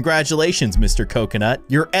anymore. Congratulations, Mr. Coconut.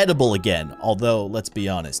 You're edible again, although, let's be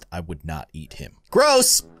honest, I would not eat him.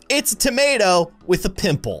 Gross! It's a tomato with a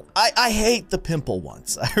pimple. I hate the pimple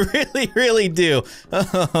ones. I really do.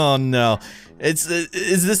 Oh no. Is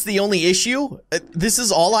this the only issue? This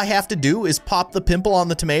is all I have to do is pop the pimple on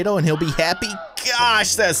the tomato and he'll be happy?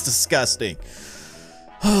 Gosh, that's disgusting.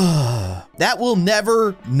 That will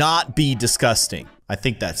never not be disgusting. I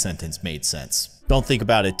think that sentence made sense. Don't think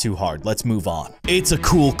about it too hard. Let's move on. It's a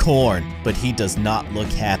cool corn, but he does not look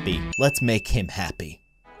happy. Let's make him happy.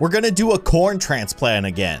 We're gonna do a corn transplant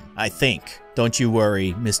again, I think. Don't you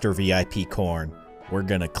worry, Mr. VIP Corn. We're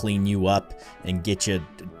gonna clean you up and get you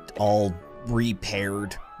all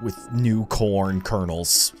repaired with new corn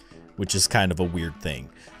kernels, which is kind of a weird thing.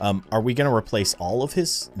 Are we gonna replace all of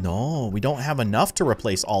his? No, we don't have enough to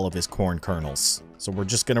replace all of his corn kernels. So we're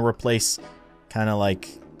just gonna replace kind of like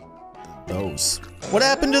those. What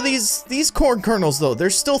happened to these corn kernels though?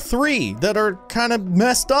 There's still 3 that are kind of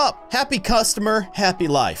messed up. Happy customer, happy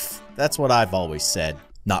life. That's what I've always said.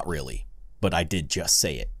 Not really, but I did just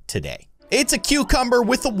say it today. It's a cucumber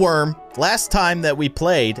with a worm. Last time that we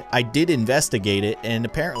played, I did investigate it, and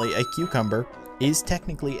apparently a cucumber is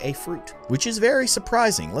technically a fruit, which is very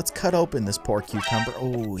surprising. Let's cut open this poor cucumber.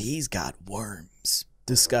 Oh, he's got worms.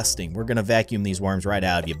 Disgusting. We're gonna vacuum these worms right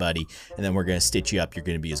out of you, buddy, and then we're gonna stitch you up. You're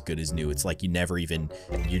gonna be as good as new. It's like you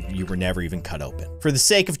were never even cut open. For the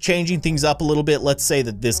sake of changing things up a little bit, let's say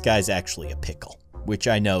that this guy's actually a pickle, which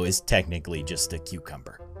I know is technically just a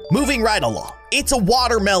cucumber. Moving right along. It's a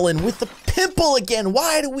watermelon with the pimple again.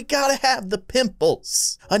 Why do we gotta have the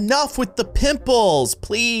pimples? Enough with the pimples,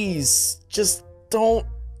 please. Just don't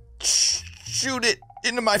shoot it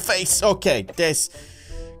into my face. Okay, that's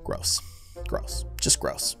gross. Gross. Just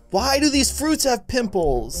gross. Why do these fruits have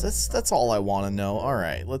pimples? That's all I want to know. All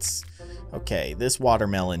right, okay, this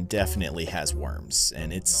watermelon definitely has worms,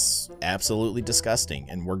 and it's absolutely disgusting,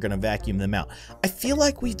 and we're gonna vacuum them out. I feel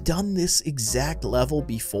like we've done this exact level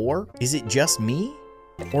before. Is it just me?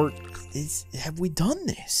 Or have we done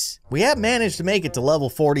this? We have managed to make it to level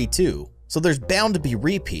 42, so there's bound to be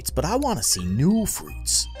repeats, but I want to see new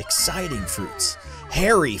fruits, exciting fruits,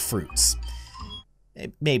 hairy fruits.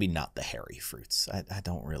 Maybe not the hairy fruits. I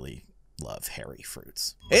don't really love hairy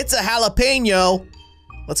fruits. It's a jalapeno.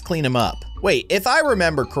 Let's clean him up. Wait, if I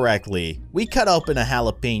remember correctly, we cut open a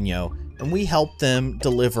jalapeno and we helped them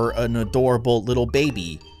deliver an adorable little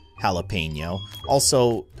baby jalapeno.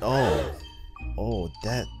 Also,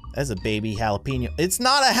 that's a baby jalapeno. It's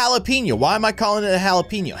not a jalapeno. Why am I calling it a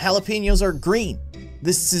jalapeno? Jalapenos are green.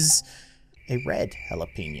 This is a red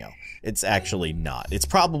jalapeno. It's actually not. It's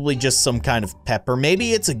probably just some kind of pepper.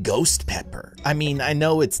 Maybe it's a ghost pepper. I mean, I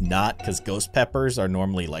know it's not because ghost peppers are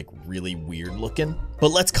normally like really weird looking, but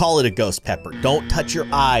let's call it a ghost pepper. Don't touch your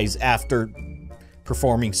eyes after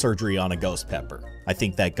performing surgery on a ghost pepper. I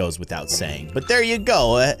think that goes without saying, but there you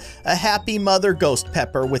go. A happy mother ghost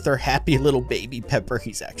pepper with her happy little baby pepper.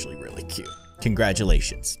 He's actually really cute.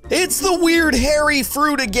 Congratulations. It's the weird hairy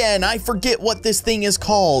fruit again. I forget what this thing is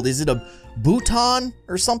called. Is it a Bhutan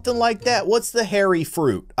or something like that? What's the hairy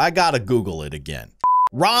fruit? I gotta Google it again.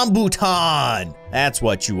 Rambutan. That's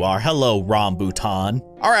what you are. Hello, Rambutan.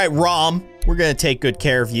 All right, Ram, we're gonna take good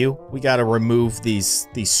care of you. We gotta remove these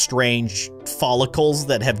strange follicles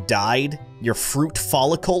that have died. Your fruit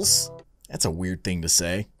follicles. That's a weird thing to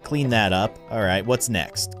say. Clean that up. All right, what's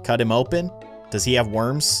next? Cut him open? Does he have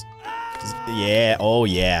worms? Yeah, oh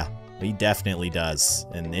yeah. He definitely does,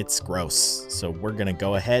 and it's gross. So we're gonna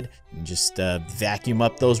go ahead and just vacuum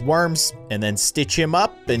up those worms and then stitch him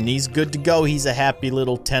up, and he's good to go. He's a happy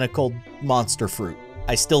little tentacled monster fruit.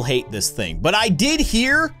 I still hate this thing, but I did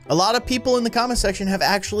hear a lot of people in the comment section have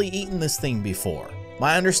actually eaten this thing before.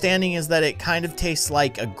 My understanding is that it kind of tastes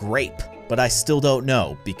like a grape, but I still don't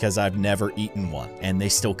know because I've never eaten one, and they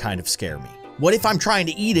still kind of scare me. What if I'm trying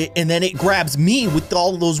to eat it and then it grabs me with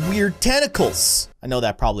all those weird tentacles? I know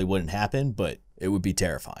that probably wouldn't happen, but it would be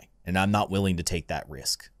terrifying. And I'm not willing to take that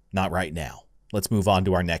risk. Not right now. Let's move on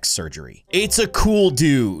to our next surgery. It's a cool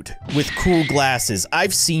dude with cool glasses.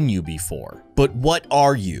 I've seen you before, but what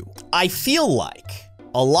are you? I feel like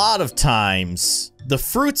a lot of times the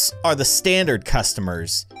fruits are the standard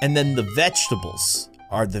customers and then the vegetables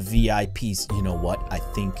are the VIPs. You know what? I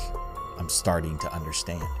think I'm starting to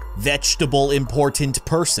understand. Vegetable important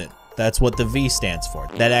person. That's what the V stands for.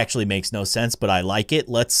 That actually makes no sense, but I like it.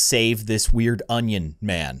 Let's save this weird onion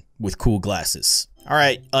man with cool glasses. All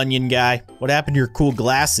right, onion guy, what happened to your cool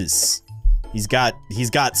glasses? He's got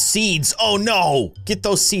seeds. Oh no, get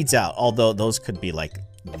those seeds out. Although those could be like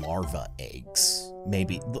larva eggs.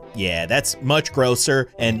 Maybe, yeah, that's much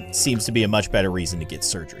grosser and seems to be a much better reason to get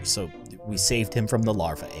surgery. So we saved him from the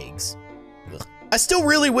larva eggs. Ugh. I still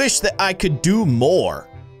really wish that I could do more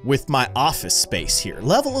with my office space here.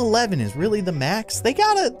 Level 11 is really the max. They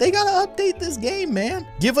gotta update this game, man.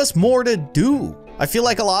 Give us more to do. I feel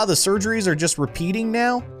like a lot of the surgeries are just repeating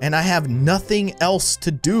now, and I have nothing else to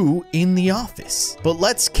do in the office. But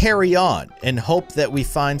let's carry on and hope that we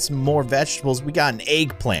find some more vegetables. We got an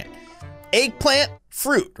eggplant. Eggplant,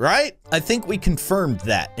 fruit, right? I think we confirmed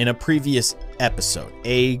that in a previous episode.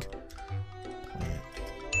 Eggplant.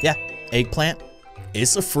 Yeah, eggplant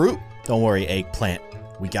is a fruit. Don't worry, eggplant.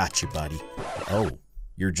 We got you, buddy. Oh,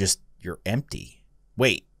 you're empty.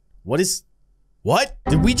 Wait, what?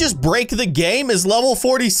 Did we just break the game? Is level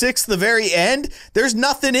 46 the very end? There's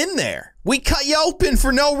nothing in there. We cut you open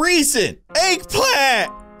for no reason.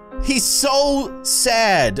 Eggplant! He's so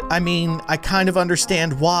sad. I mean, I kind of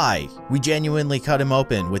understand why. We genuinely cut him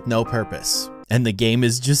open with no purpose. And the game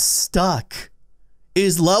is just stuck.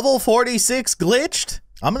 Is level 46 glitched?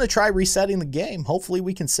 I'm gonna try resetting the game. Hopefully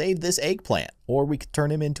we can save this eggplant, or we could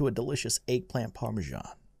turn him into a delicious eggplant parmesan.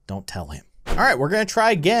 Don't tell him. All right, we're gonna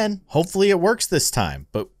try again. Hopefully it works this time,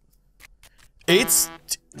 but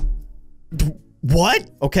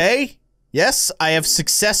what? Okay. Yes, I have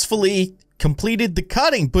successfully completed the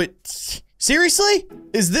cutting, but seriously?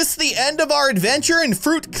 Is this the end of our adventure in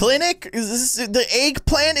Fruit Clinic? Is this the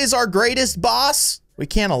eggplant is our greatest boss? We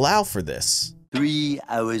can't allow for this. 3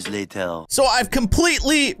 hours later. So I've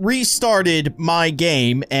completely restarted my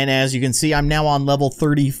game, and as you can see, I'm now on level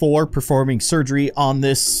 34, performing surgery on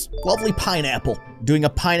this lovely pineapple, doing a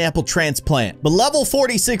pineapple transplant. But level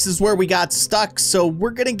 46 is where we got stuck, so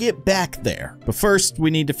we're gonna get back there. But first,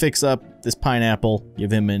 we need to fix up this pineapple,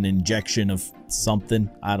 give him an injection of something,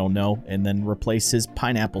 I don't know, and then replace his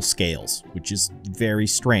pineapple scales, which is very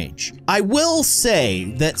strange. I will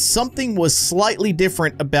say that something was slightly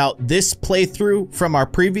different about this playthrough from our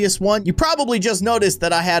previous one. You probably just noticed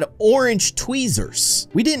that I had orange tweezers.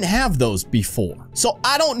 We didn't have those before. So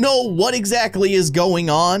I don't know what exactly is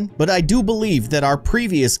going on, but I do believe that our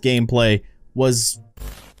previous gameplay was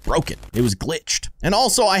broken. It was glitched. And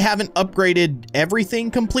also, I haven't upgraded everything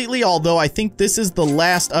completely, although I think this is the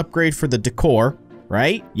last upgrade for the decor,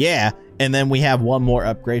 right? Yeah. And then we have one more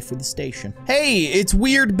upgrade for the station. Hey, it's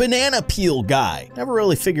weird banana peel guy. Never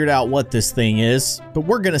really figured out what this thing is, but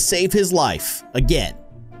we're gonna save his life again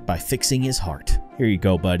by fixing his heart. Here you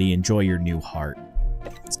go, buddy. Enjoy your new heart.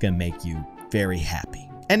 It's gonna make you very happy.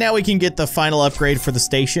 And now we can get the final upgrade for the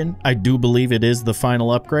station. I do believe it is the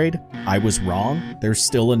final upgrade. I was wrong. There's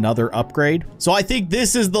still another upgrade. So I think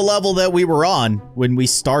this is the level that we were on when we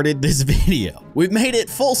started this video. We've made it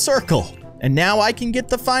full circle. And now I can get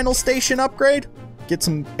the final station upgrade? Get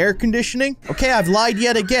some air conditioning? Okay, I've lied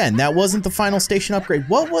yet again. That wasn't the final station upgrade.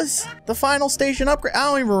 What was the final station upgrade? I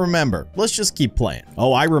don't even remember. Let's just keep playing.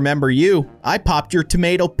 Oh, I remember you. I popped your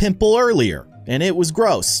tomato pimple earlier, and it was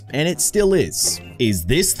gross, and it still is. Is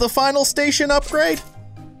this the final station upgrade?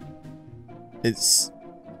 It's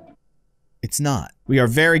not. We are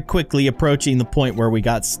very quickly approaching the point where we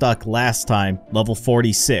got stuck last time, level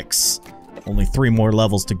 46. Only 3 more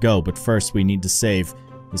levels to go, but first we need to save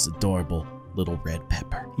this adorable little red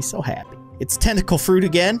pepper. He's so happy. It's tentacle fruit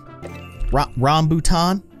again.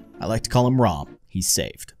 Rambutan. I like to call him Rom. He's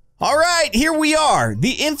saved. All right, here we are.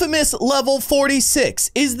 The infamous level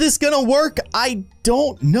 46. Is this gonna work? I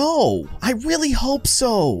don't know. I really hope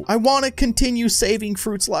so. I want to continue saving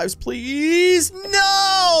fruits' lives, please.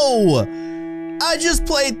 No! I just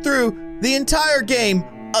played through the entire game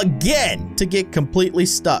again to get completely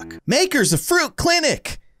stuck. Makers of Fruit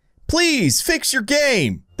Clinic, please fix your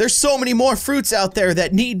game. There's so many more fruits out there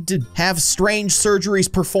that need to have strange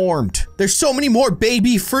surgeries performed. There's so many more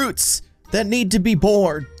baby fruits that need to be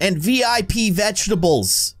born, and VIP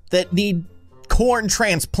vegetables that need corn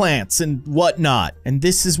transplants and whatnot. And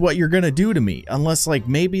this is what you're gonna do to me, unless like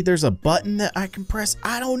maybe there's a button that I can press.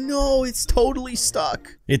 I don't know, it's totally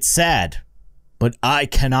stuck. It's sad, but I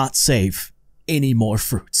cannot save any more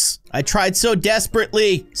fruits. I tried so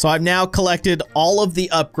desperately, so I've now collected all of the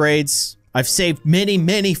upgrades. I've saved many,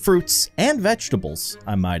 many fruits and vegetables,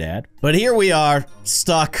 I might add. But here we are,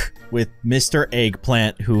 stuck with Mr.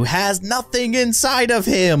 Eggplant, who has nothing inside of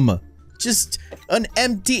him. Just an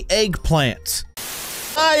empty eggplant.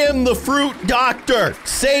 I am the fruit doctor,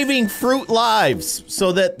 saving fruit lives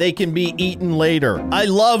so that they can be eaten later. I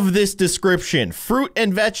love this description. Fruit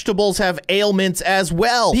and vegetables have ailments as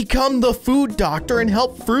well. Become the food doctor and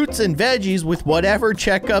help fruits and veggies with whatever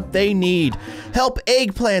checkup they need. Help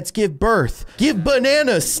eggplants give birth, give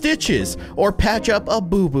bananas stitches, or patch up a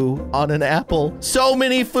boo-boo on an apple. So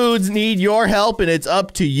many foods need your help, and it's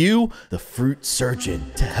up to you, the fruit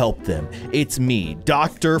surgeon, to help them. It's me,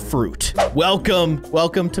 Dr. Fruit.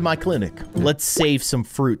 Welcome to my clinic. Let's save some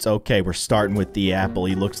fruits. Okay, we're starting with the apple.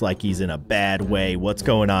 He looks like he's in a bad way. What's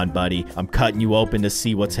going on, buddy? I'm cutting you open to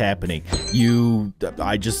see what's happening.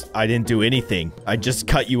 I didn't do anything. I just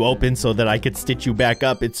cut you open so that I could stitch you back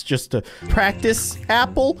up. It's just a practice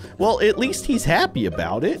apple. Well, at least he's happy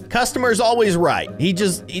about it. Customer's always right. He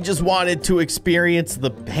just wanted to experience the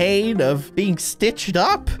pain of being stitched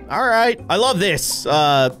up. All right. I love this.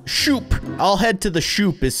 Shoop. I'll head to the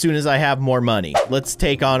shoop as soon as I have more money. Let's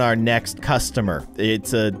take on our next customer.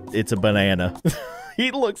 It's a banana. He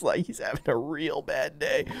looks like he's having a real bad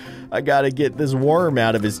day. I gotta get this worm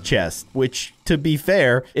out of his chest, which, to be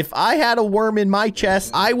fair, if I had a worm in my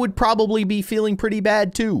chest, I would probably be feeling pretty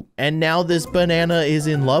bad too. And now this banana is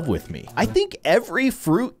in love with me. I think every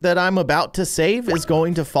fruit that I'm about to save is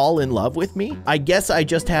going to fall in love with me. I guess I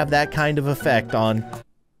just have that kind of effect on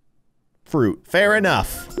fruit. Fair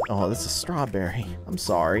enough. Oh, this is strawberry. I'm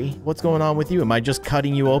sorry. What's going on with you? Am I just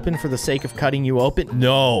cutting you open for the sake of cutting you open?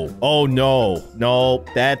 No. Oh, no. No,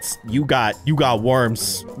 that's, you got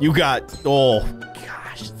worms. Oh,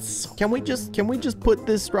 gosh. Can we just put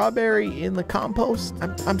this strawberry in the compost?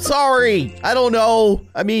 I'm sorry. I don't know.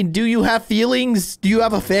 I mean, do you have feelings? Do you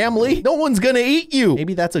have a family? No one's gonna eat you.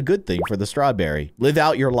 Maybe that's a good thing for the strawberry. Live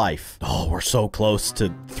out your life. Oh, we're so close to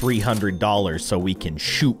 $300 so we can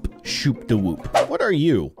shoop the whoop. What are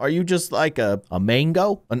you? Are you just like a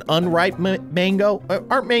mango? An unripe mango?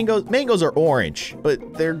 Aren't mangoes are orange,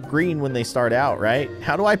 but they're green when they start out, right?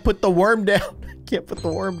 How do I put the worm down? Can't put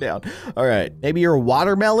the worm down. All right, maybe you're a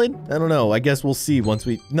watermelon? I don't know. I guess we'll see once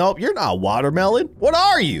we... Nope, you're not a watermelon. What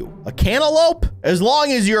are you? A cantaloupe? As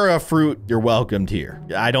long as you're a fruit, you're welcomed here.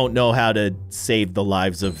 I don't know how to save the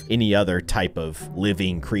lives of any other type of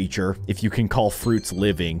living creature, if you can call fruits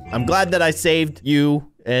living. I'm glad that I saved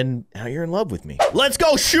you, and now you're in love with me. Let's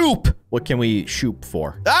go shoop! What can we shoop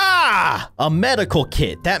for? Ah! A medical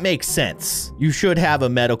kit. That makes sense. You should have a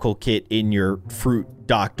medical kit in your fruit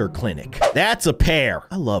doctor clinic. That's a pear.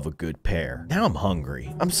 I love a good pear. Now I'm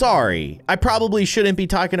hungry. I'm sorry. I probably shouldn't be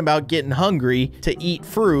talking about getting hungry to eat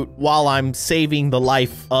fruit while I'm saving the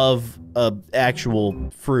life of a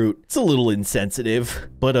actual fruit. It's a little insensitive,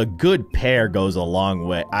 but a good pear goes a long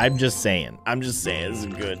way. I'm just saying this is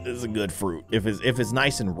good. This is a good fruit. If it's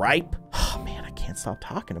nice and ripe, oh man, I can't stop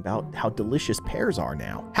talking about how delicious pears are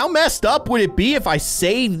now. How messed up would it be if I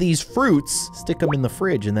save these fruits, stick them in the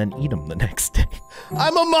fridge, and then eat them the next day?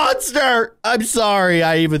 I'm a monster. I'm sorry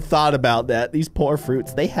I even thought about that. These poor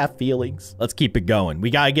fruits, they have feelings. Let's keep it going. We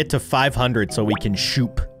gotta get to 500 so we can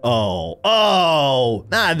shoop. Oh,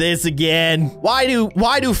 not this again. Why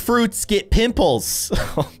do fruits get pimples?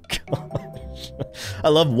 Oh, God. I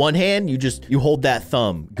love one hand, you hold that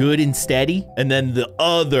thumb good and steady, and then the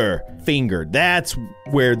other finger, that's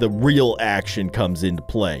where the real action comes into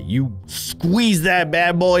play. You squeeze that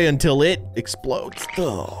bad boy until it explodes.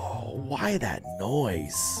 Oh, why that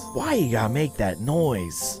noise? Why you gotta make that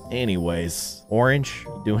noise? Anyways, Orange,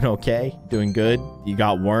 you doing okay? Doing good? You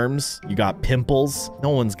got worms? You got pimples? No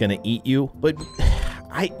one's gonna eat you, but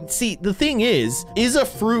see, the thing is a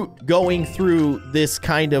fruit going through this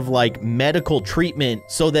kind of like medical treatment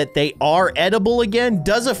so that they are edible again?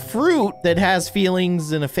 Does a fruit that has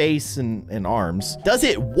feelings and a face and arms, does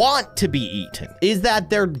it want to be eaten? Is that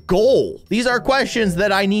their goal? These are questions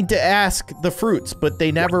that I need to ask the fruits, but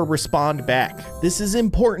they never respond back. This is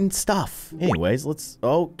important stuff. Anyways,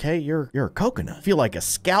 okay, you're a coconut. I feel like a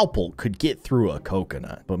scalpel could get through a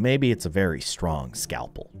coconut, but maybe it's a very strong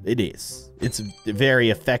scalpel. It is. It's a very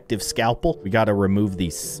effective scalpel. We got to remove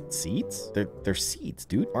these seeds. They're seeds,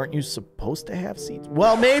 dude. Aren't you supposed to have seeds?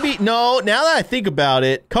 Well, maybe. No, now that I think about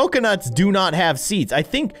it, coconuts do not have seeds.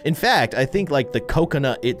 In fact, I think like the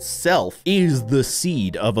coconut itself is the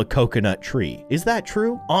seed of a coconut tree. Is that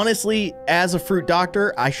true? Honestly, as a fruit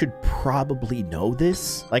doctor, I should probably know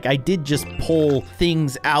this. Like, I did just pull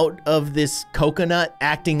things out of this coconut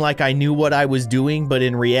acting like I knew what I was doing, but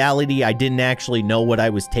in reality, I didn't actually know what I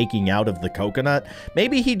was taking out of the coconut.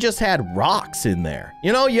 Maybe he just had rocks in there.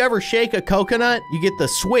 You know, you ever shake a coconut, you get the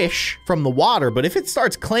swish from the water, but if it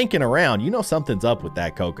starts clanking around, you know something's up with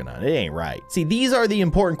that coconut. It ain't right. See, these are the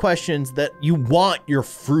important questions that you want your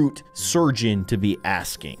fruit surgeon to be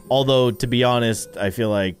asking. Although, to be honest, I feel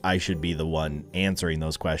like I should be the one answering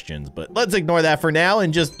those questions, but let's ignore that for now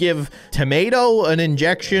and just give tomato an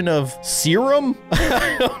injection of serum.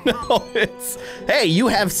 I don't know. Hey, you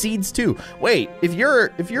have seeds too. Wait, if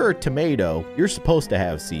you're a tomato, you're supposed to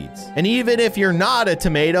have seeds. And even if you're not a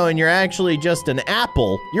tomato and you're actually just an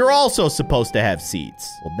apple, you're also supposed to have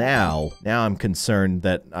seeds. Well, now I'm concerned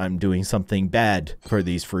that I'm doing something bad for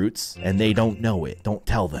these fruits and they don't know it. Don't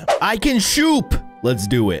tell them. I can shoop. Let's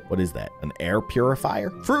do it. What is that? An air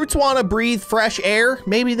purifier? Fruits want to breathe fresh air.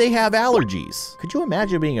 Maybe they have allergies. Could you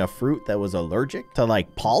imagine being a fruit that was allergic to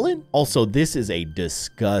like pollen? Also, this is a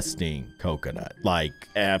disgusting coconut. Like,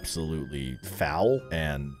 absolutely foul.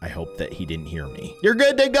 And I hope that he didn't hear me. You're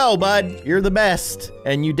good to go, bud. You're the best.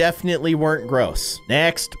 And you definitely weren't gross.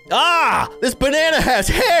 Next. Ah, this banana has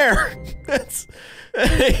hair.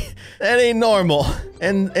 That ain't normal.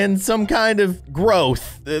 And some kind of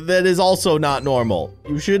growth that is also not normal.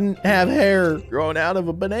 You shouldn't have hair growing out of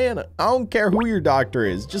a banana. I don't care who your doctor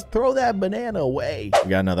is. Just throw that banana away. We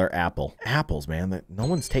got another apple. Apples, man. No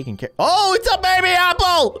one's taking care. Oh, it's a baby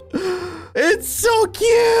apple. It's so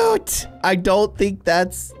cute. I don't think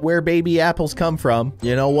that's where baby apples come from.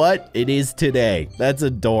 You know what? It is today. That's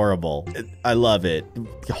adorable. I love it.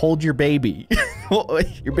 Hold your baby.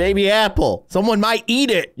 Your baby apple. Someone might eat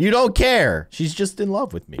it. You don't care. She's just in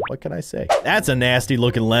love with me. What can I say? That's a nasty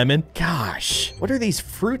looking lemon. Gosh, what are these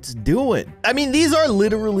fruits doing? I mean, these are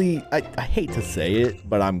literally, I hate to say it,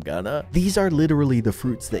 but I'm gonna. These are literally the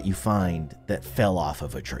fruits that you find that fell off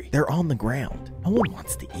of a tree. They're on the ground. No one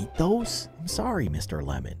wants to eat those. I'm sorry, Mr.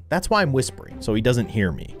 Lemon. That's why I'm whispering, so he doesn't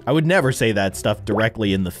hear me. I would never say that stuff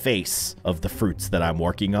directly in the face of the fruits that I'm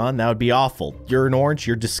working on. That would be awful. You're an orange.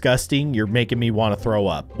 You're disgusting. You're making me want to throw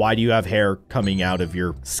up. Why do you have hair coming out of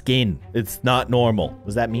your skin? It's not normal.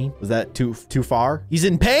 Was that mean? Was that too far? He's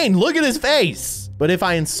in pain. Look at his face. But if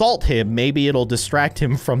I insult him, maybe it'll distract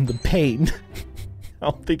him from the pain. I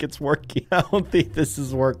don't think it's working. I don't think this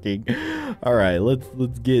is working. All right,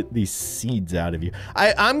 let's get these seeds out of you.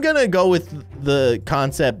 I'm gonna go with the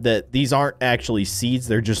concept that these aren't actually seeds.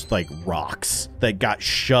 They're just like rocks that got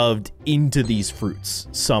shoved into these fruits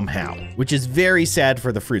somehow, which is very sad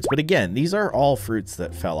for the fruits. But again, these are all fruits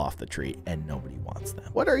that fell off the tree and nobody wants them.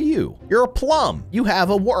 What are you? You're a plum. You have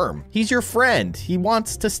a worm. He's your friend. He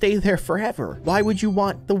wants to stay there forever. Why would you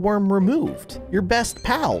want the worm removed? You're best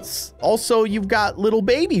pals. Also, you've got little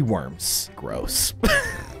baby worms. Gross.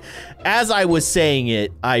 As I was saying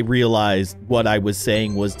it, I realized what I was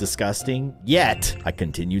saying was disgusting, yet I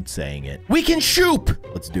continued saying it. We can shoop!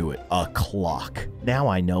 Let's do it. A clock. Now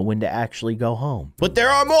I know when to actually go home. But there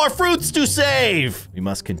are more fruits to save! We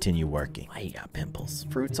must continue working. Why you got pimples?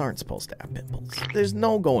 Fruits aren't supposed to have pimples. There's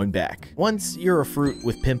no going back. Once you're a fruit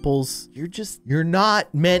with pimples, you're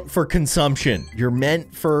not meant for consumption. You're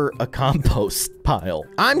meant for a compost pile.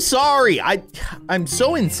 I'm sorry. I'm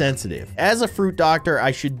so insensitive. As a fruit doctor,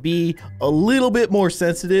 I should be a little bit more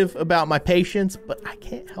sensitive about my patients, but I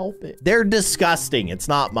can't help it. They're disgusting. It's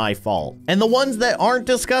not my fault. And the ones that aren't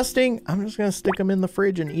disgusting, I'm just gonna stick them in the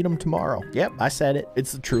fridge and eat them tomorrow. Yep, I said it.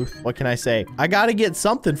 It's the truth. What can I say? I gotta get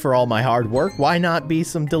something for all my hard work. Why not be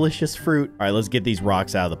some delicious fruit? All right, let's get these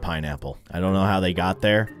rocks out of the pineapple. I don't know how they got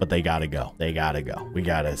there, but they gotta go. They gotta go. We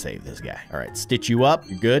gotta save this guy. All right, stitch you up.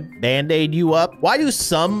 You're good. Band-aid you up. Why do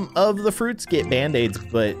some of the fruits get band-aids,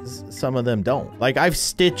 but some of them don't? Like, I've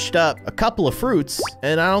stitched up a couple of fruits,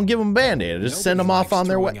 and I don't give them a band-aid. I just send them off on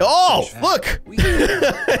their way. Oh, look!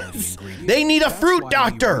 They need a fruit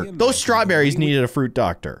doctor! Those strawberries needed a fruit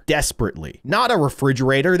doctor. Desperately. Not a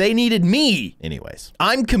refrigerator. They needed me. Anyways,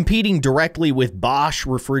 I'm competing directly with Bosch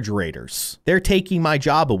refrigerators. They're taking my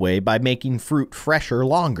job away by making fruit fresher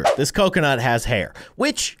longer. This coconut has hair,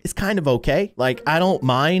 which is kind of okay. Like, I don't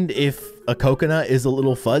mind if a coconut is a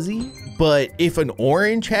little fuzzy, but if an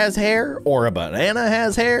orange has hair or a banana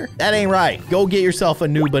has hair, that ain't right. Go get yourself a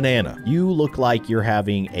new banana. You look like you're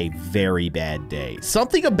having a very bad day.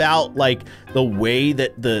 Something about like the way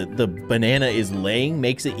that the banana is laying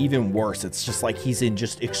makes it even worse. It's just like he's in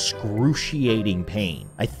just excruciating pain.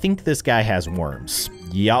 I think this guy has worms.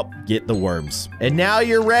 Yup, get the worms. And now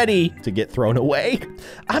you're ready to get thrown away.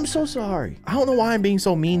 I'm so sorry. I don't know why I'm being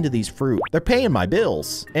so mean to these fruit. They're paying my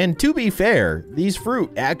bills. And to be fair, these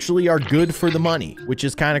fruit actually are good for the money, which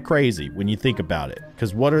is kind of crazy when you think about it.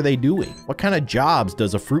 Because what are they doing? What kind of jobs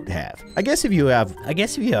does a fruit have? I guess if you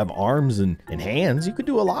have arms and hands, you could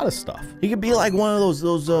do a lot of stuff. You could be like one of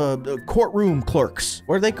those courtroom clerks.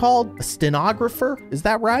 What are they called? A stenographer? Is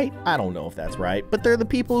that right? I don't know if that's right, but they're the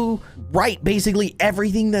people who write basically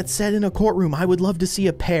everything that's said in a courtroom. I would love to see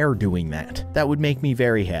a pair doing that. That would make me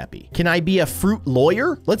very happy. Can I be a fruit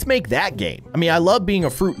lawyer? Let's make that game. I mean, I love being a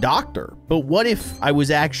fruit doctor, but what if I was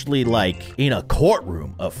actually like in a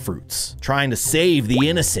courtroom of fruits trying to save the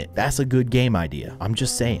innocent? That's a good game idea. I'm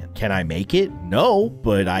just saying. Can I make it? No,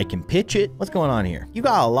 but I can pitch it. What's going on here? You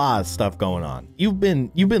got a lot of stuff going on. You've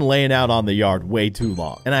been laying out on the yard way too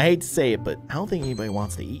long. And I hate to say it, but I don't think anybody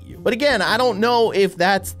wants to eat you. But again, I don't know if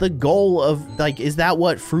that's the goal of, like, is that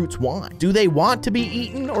what fruits want? Do they want to be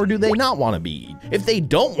eaten or do they not want to be eaten? If they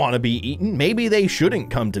don't want to be eaten, maybe they shouldn't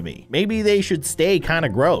come to me. Maybe they should stay kind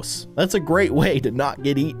of gross. That's a great way to not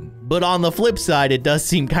get eaten. But on the flip side, it does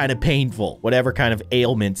seem kind of painful, whatever kind of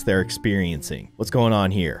ailments they're experiencing. What's going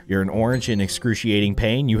on here? You're an orange in excruciating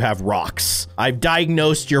pain. You have rocks. I've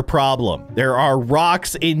diagnosed your problem. There are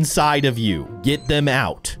rocks inside of you. Get them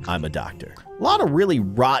out. I'm a doctor. A lot of really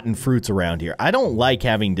rotten fruits around here. I don't like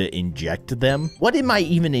having to inject them. What am I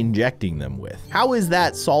even injecting them with? How is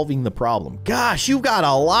that solving the problem? Gosh, you've got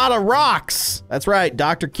a lot of rocks. That's right,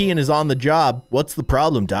 Dr. Keyin is on the job. What's the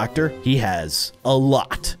problem, doctor? He has a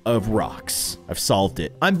lot of rocks. I've solved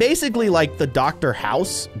it. I'm basically like the Dr.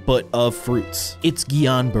 House, but of fruits. It's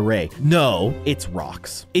Guillain-Barré. No, it's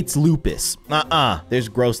rocks. It's lupus. There's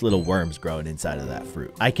gross little worms growing inside of that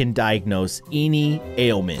fruit. I can diagnose any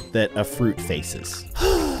ailment that a fruit faces.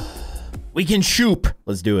 We can shoop.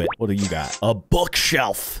 Let's do it. What do you got? A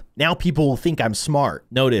bookshelf. Now people will think I'm smart.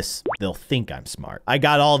 Notice, they'll think I'm smart. I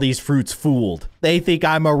got all these fruits fooled. They think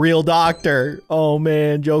I'm a real doctor. Oh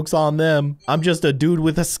man, joke's on them. I'm just a dude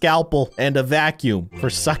with a scalpel and a vacuum for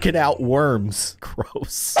sucking out worms.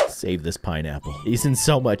 Gross. Save this pineapple. He's in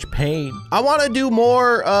so much pain. I want to do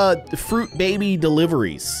more fruit baby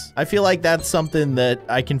deliveries. I feel like that's something that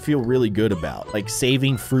I can feel really good about. Like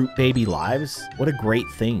saving fruit baby lives. What a great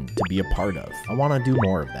thing to be a part of. I want to do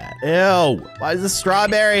more of that. Ew. Why does the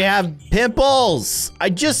strawberry have pimples?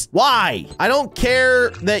 Why? I don't care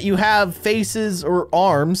that you have faces or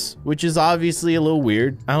arms, which is obviously a little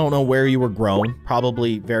weird. I don't know where you were grown.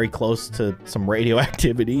 Probably very close to some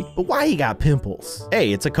radioactivity. But why you got pimples?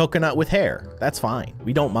 Hey, it's a coconut with hair. That's fine.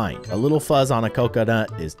 We don't mind. A little fuzz on a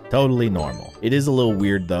coconut is totally normal. It is a little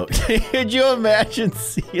weird though. Could you imagine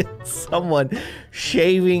seeing someone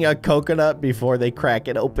shaving a coconut before they crack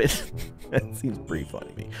it open? That seems pretty funny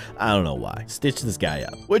to me. I don't know why. Stitch this guy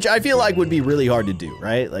up, which I feel like would be really hard to do,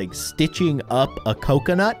 right? Like stitching up a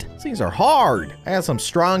coconut. These things are hard. I got some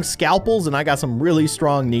strong scalpels and I got some really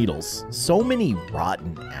strong needles. So many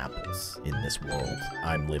rotten apples in this world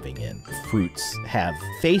I'm living in. Fruits have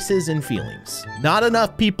faces and feelings. Not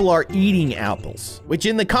enough people are eating apples, which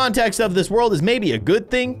in the context of this world is maybe a good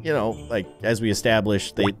thing. You know, like as we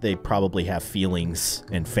established, they probably have feelings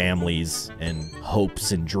and families and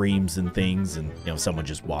hopes and dreams and things. And, you know, someone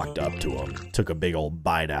just walked up to them, took a big old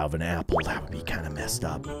bite out of an apple. That would be kind of messed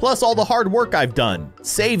up. Plus all the hard work I've done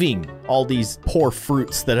saving all these poor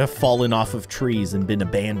fruits that have fallen off of trees and been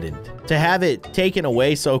abandoned. To have it taken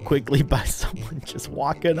away so quickly by someone just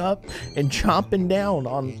walking up and chomping down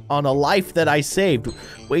on a life that I saved.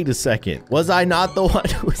 Wait a second. Was I not the one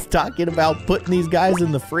who was talking about putting these guys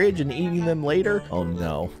in the fridge and eating them later? Oh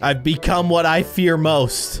no. I've become what I fear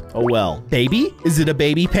most. Oh well. Baby? Is it a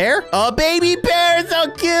baby pear? A baby pear!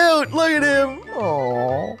 So cute! Look at him.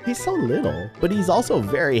 Oh, he's so little, but he's also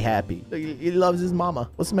very happy. He loves his mama.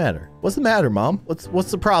 What's the matter? What's the matter, Mom?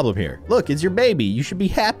 What's the problem here? Look, it's your baby. You should be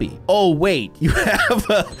happy. Oh, wait, you have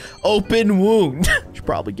an open wound. You should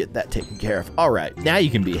probably get that taken care of. All right, now you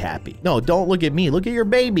can be happy. No, don't look at me. Look at your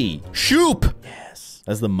baby. Shoop. Yes.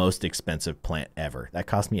 That's the most expensive plant ever. That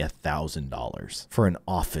cost me $1,000 for an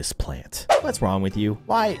office plant. What's wrong with you?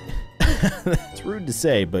 Why? It's rude to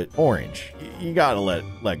say, but orange, you gotta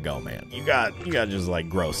let go, man. You got just like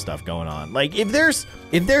gross stuff going on. Like if there's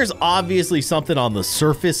obviously something on the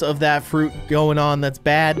surface of that fruit going on that's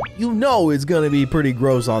bad, you know it's gonna be pretty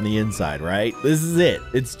gross on the inside, right? This is it.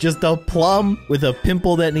 It's just a plum with a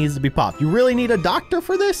pimple that needs to be popped. You really need a doctor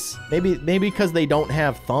for this? Maybe because they don't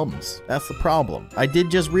have thumbs. That's the problem. I did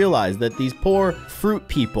just realize that these poor fruit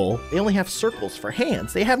people, they only have circles for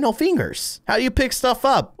hands. They have no fingers. How do you pick stuff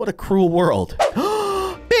up? What a cruel world.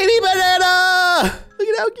 Baby banana! Look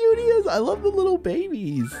at how cute he is. I love the little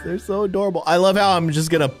babies. They're so adorable. I love how I'm just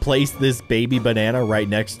gonna place this baby banana right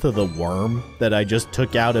next to the worm that I just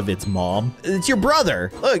took out of its mom. It's your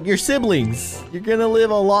brother. Look, your siblings. You're gonna live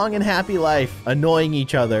a long and happy life, annoying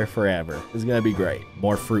each other forever. It's gonna be great.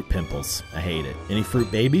 More fruit pimples. I hate it. Any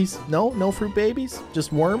fruit babies? No fruit babies?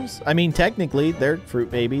 Just worms? I mean, technically, they're fruit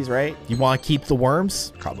babies, right? You want to keep the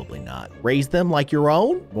worms? Probably not. Raise them like your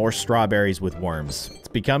own? More strawberries with worms. It's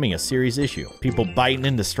becoming a serious issue. People biting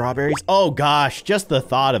into strawberries. Oh gosh, just the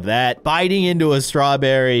thought of that. Biting into a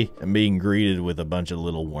strawberry and being greeted with a bunch of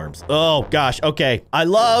little worms. Oh gosh, okay. I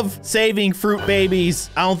love saving fruit babies.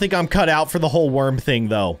 I don't think I'm cut out for the whole worm thing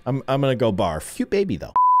though. I'm gonna go barf. Cute baby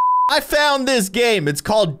though. I found this game. It's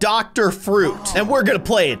called Dr. Fruit, and we're gonna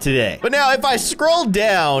play it today. But now, if I scroll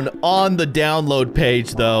down on the download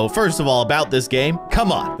page, though, first of all, about this game,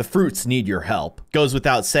 come on, the fruits need your help. Goes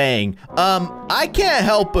without saying. I can't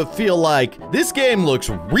help but feel like this game looks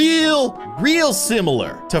real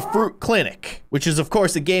similar to Fruit Clinic, which is, of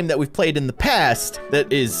course, a game that we've played in the past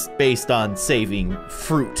that is based on saving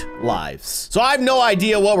fruit lives. So I have no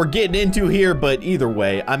idea what we're getting into here, but either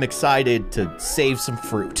way, I'm excited to save some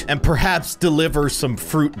fruit and perhaps deliver some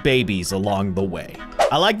fruit babies along the way.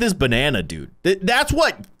 I like this banana, dude. That's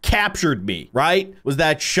what captured me, right? Was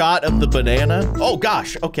that shot of the banana? Oh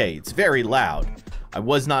gosh, okay, it's very loud. I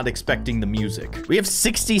was not expecting the music. We have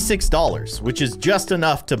 $66, which is just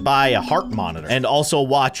enough to buy a heart monitor and also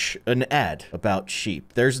watch an ad about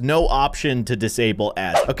sheep. There's no option to disable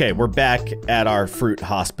ads. Okay, we're back at our fruit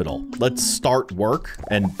hospital. Let's start work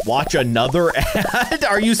and watch another ad.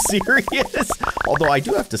 Are you serious? Although I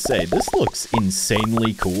do have to say, this looks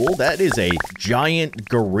insanely cool. That is a giant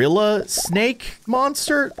gorilla snake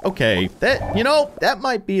monster. Okay, that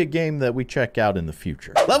might be a game that we check out in the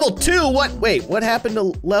future. Level 2, wait, what happened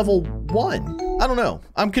to level 1? I don't know.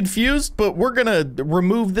 I'm confused, but we're gonna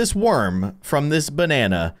remove this worm from this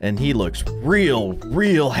banana, and he looks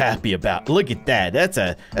real happy about it. Look at that. That's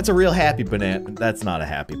a real happy banana. That's not a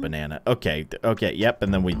happy banana. Okay, yep,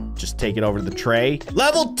 and then we just take it over to the tray.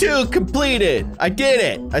 Level 2 completed. I did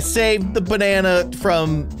it. I saved the banana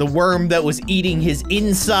from the worm that was eating his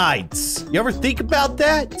insides. You ever think about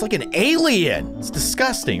that? It's like an alien. It's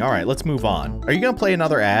disgusting. All right, let's move on. Are you gonna play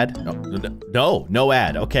another ad? No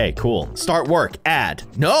ad. Okay, cool. Start work. Ad.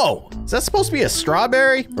 No. Is that supposed to be a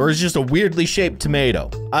strawberry? Or is it just a weirdly shaped tomato?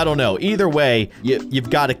 I don't know. Either way, you've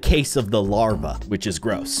got a case of the larva, which is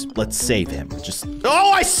gross. Let's save him.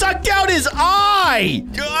 Oh, I sucked out his eye!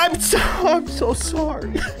 I'm so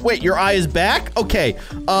sorry. Wait, your eye is back? Okay.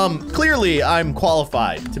 Clearly I'm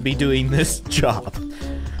qualified to be doing this job.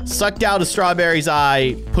 Sucked out a strawberry's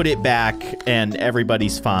eye, put it back, and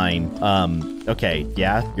everybody's fine. Okay,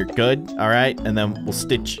 yeah, you're good. All right, and then we'll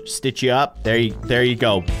stitch you up. There you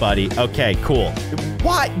go, buddy. Okay, cool.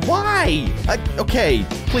 Why? Okay,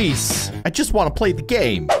 please. I just want to play the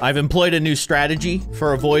game. I've employed a new strategy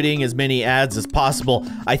for avoiding as many ads as possible.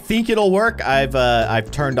 I think it'll work.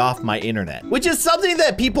 I've turned off my internet, which is something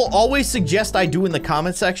that people always suggest I do in the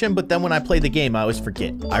comment section, but then when I play the game, I always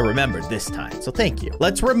forget. I remembered this time, so thank you.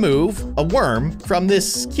 Let's remove a worm from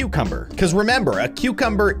this cucumber, because remember, a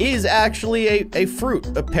cucumber is actually a fruit,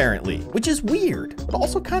 apparently, which is weird, but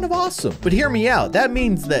also kind of awesome. But hear me out. That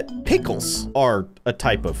means that pickles are a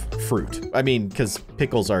type of fruit. I mean, because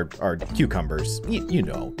pickles are cucumbers. You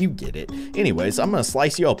know, you get it. Anyways, I'm gonna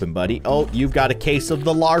slice you open, buddy. Oh, you've got a case of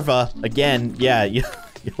the larva. Again, yeah, you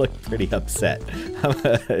look pretty upset.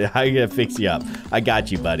 I'm gonna fix you up. I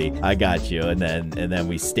got you, buddy. I got you. And then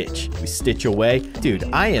we stitch away. Dude,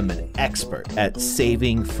 I am an expert at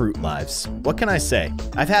saving fruit lives. What can I say?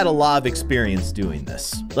 I've had a lot of experience doing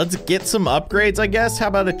this. Let's get some upgrades, I guess. How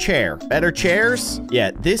about a chair? Better chairs?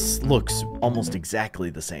 Yeah, this looks almost exactly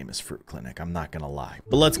the same as Fruit Clinic. I'm not gonna lie.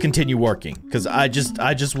 But let's continue working, because I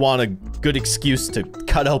just want a good excuse to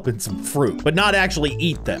cut open some fruit, but not actually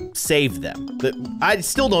eat them. Save them. I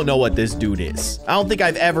still don't know what this dude is. I don't think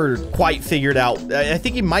I've ever quite figured out. I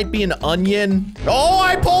think he might be an onion. Oh,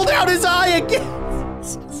 I pulled out his eye again.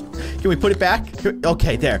 Can we put it back?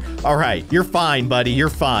 Okay, there. All right, you're fine, buddy. You're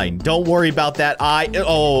fine. Don't worry about that eye.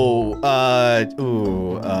 Oh,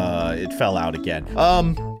 it fell out again.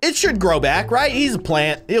 It should grow back, right? He's a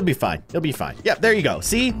plant. He'll be fine. He'll be fine. Yep, there you go.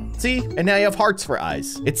 See? And now you have hearts for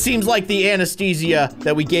eyes. It seems like the anesthesia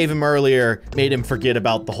that we gave him earlier made him forget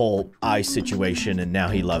about the whole eye situation, and now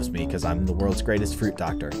he loves me because I'm the world's greatest fruit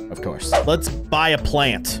doctor, of course. Let's buy a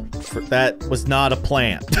plant. That was not a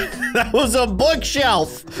plant. That was a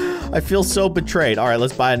bookshelf. I feel so betrayed. All right,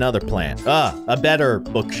 let's buy another plant. A better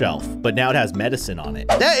bookshelf, but now it has medicine on it.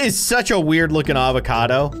 That is such a weird looking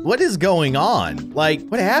avocado. What is going on? Like,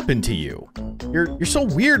 what happened to you? You're so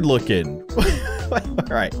weird looking. All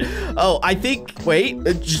right. Oh, I think, wait,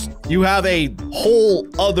 you have a whole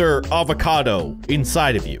other avocado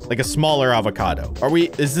inside of you, like a smaller avocado.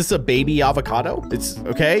 Is this a baby avocado? It's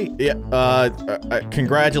okay. Yeah.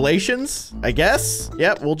 Congratulations, I guess.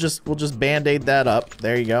 Yep. We'll just band-aid that up.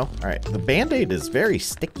 There you go. All right. The band-aid is very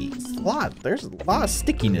sticky. There's a lot of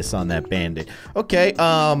stickiness on that band-aid. Okay.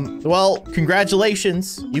 Well,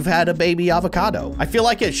 congratulations. You've had a baby avocado. I feel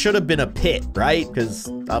like it should have been a pit, right? Because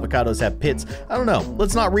avocados have pits. I don't know.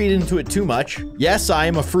 Let's not read into it too much. Yes, I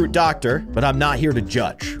am a fruit doctor, but I'm not here to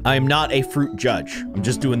judge. I am not a fruit judge. I'm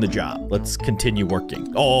just doing the job. Let's continue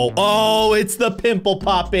working. Oh, it's the pimple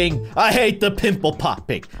popping. I hate the pimple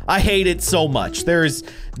popping. I hate it so much. There's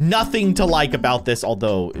nothing to like about this,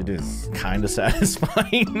 although it is kind of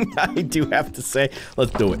satisfying. I do have to say.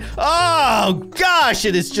 Let's do it. Oh, gosh,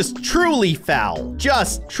 it is just truly foul.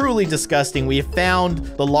 Just truly disgusting. We have found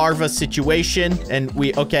the larva situation, and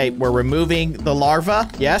we're removing the larva.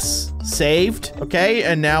 Yes, saved. Okay,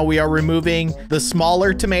 and now we are removing the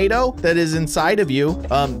smaller tomato that is inside of you,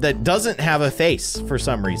 that doesn't have a face for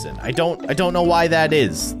some reason. I don't know why that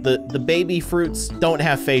is. The baby fruits don't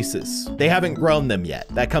have faces. They haven't grown them yet.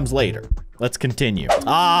 That comes later. Let's continue.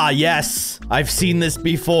 Ah, yes. I've seen this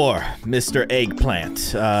before, Mr.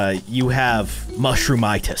 Eggplant. You have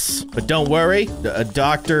mushroomitis. But don't worry,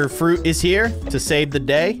 Dr. Fruit is here to save the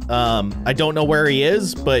day. I don't know where he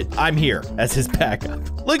is, but I'm here as his backup.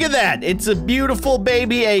 Look at that. It's a beautiful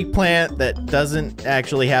baby eggplant that doesn't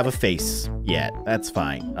actually have a face yet. That's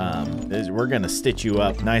fine. We're gonna stitch you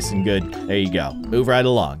up nice and good. There you go. Move right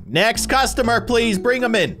along. Next customer, please bring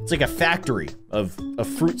them in. It's like a factory of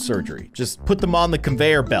fruit surgery. Just put them on the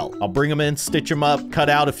conveyor belt. I'll bring them in, stitch them up, cut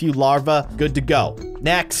out a few larvae. Good to go.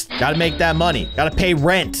 Next, gotta make that money. Gotta pay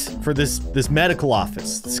rent for this medical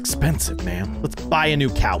office. It's expensive, man. Let's buy a new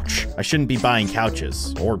couch. I shouldn't be buying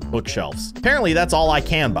couches or bookshelves. Apparently, that's all I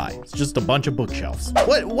can buy. It's just a bunch of bookshelves.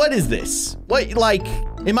 What is this? What, like,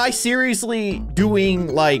 am I seriously doing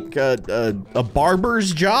like a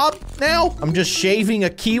barber's job now? I'm just shaving a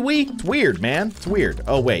kiwi? It's weird, man. It's weird.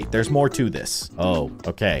 Oh, wait, there's more to this. Oh,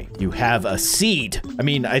 okay. You have a seed. I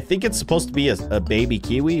mean, I think it's supposed to be a baby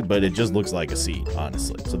kiwi, but it just looks like a seed,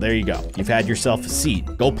 honestly. So there you go. You've had yourself a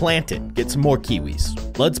seed. Go plant it. Get some more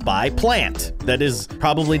kiwis. Let's buy plant. That is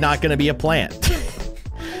probably not going to be a plant.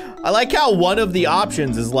 I like how one of the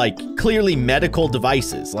options is like clearly medical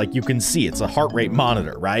devices. Like you can see it's a heart rate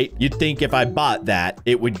monitor, right? You'd think if I bought that,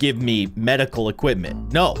 it would give me medical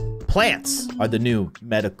equipment. No, plants are the new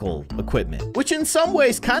medical equipment, which in some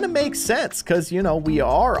ways kind of makes sense because, you know, we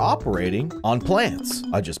are operating on plants.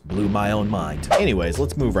 I just blew my own mind. Anyways,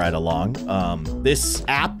 let's move right along. This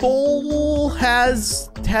apple has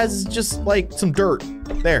just like some dirt.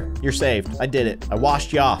 There, you're saved. I did it. I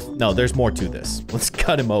washed you off. No, there's more to this. Let's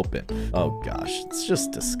cut him open. Oh gosh, it's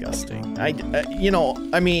just disgusting. You know,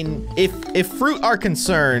 I mean, if fruit are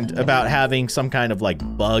concerned about having some kind of like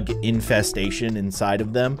bug infestation inside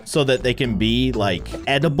of them so that they can be like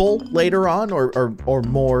edible later on or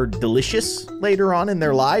more delicious later on in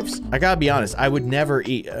their lives, I gotta be honest, I would never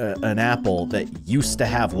eat an apple that used to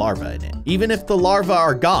have larvae in it. Even if the larvae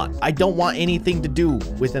are gone, I don't want anything to do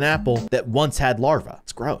with an apple that once had larvae.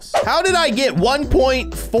 It's gross. How did I get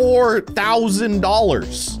 $1.4 thousand?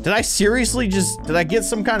 Did I seriously did I get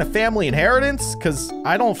some kind of family inheritance? Because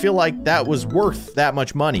I don't feel like that was worth that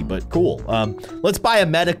much money, but cool. Let's buy a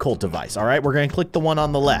medical device, all right? We're gonna click the one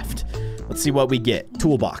on the left. Let's see what we get.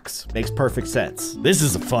 Toolbox. Makes perfect sense. This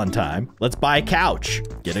is a fun time. Let's buy a couch.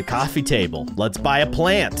 Get a coffee table. Let's buy a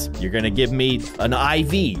plant. You're gonna give me an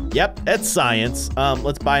IV. Yep, that's science.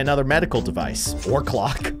 Let's buy another medical device or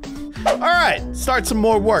clock. All right, start some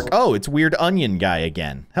more work. Oh, it's Weird Onion Guy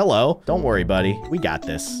again. Hello. Don't worry, buddy. We got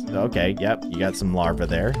this. Okay, yep, you got some larvae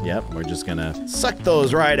there. Yep, we're just gonna suck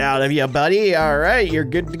those right out of you, buddy. All right, you're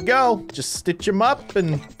good to go. Just stitch him up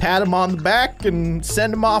and pat him on the back and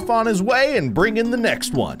send him off on his way and bring in the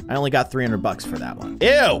next one. I only got 300 bucks for that one.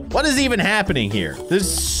 Ew, what is even happening here?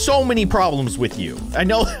 There's so many problems with you. I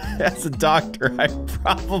know as a doctor, I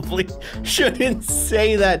probably shouldn't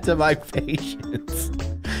say that to my patients.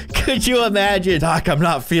 Could you imagine? Doc, I'm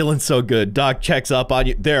not feeling so good. Doc checks up on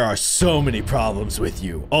you. There are so many problems with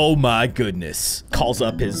you. Oh my goodness. Calls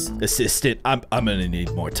up his assistant. I'm gonna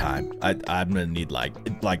need more time. I'm gonna need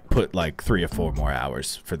put 3 or 4 more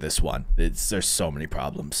hours for this one. There's so many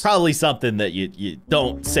problems. Probably something that you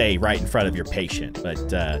don't say right in front of your patient.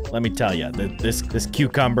 But let me tell you, this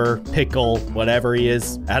cucumber, pickle, whatever he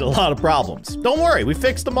is, had a lot of problems. Don't worry, we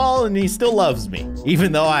fixed them all and he still loves me,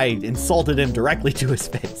 even though I insulted him directly to his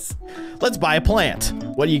face. Let's buy a plant.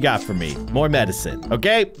 What do you got for me? More medicine.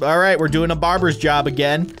 Okay, all right, we're doing a barber's job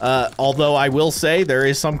again. Although I will say there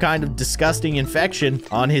is some kind of disgusting infection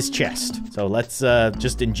on his chest. So let's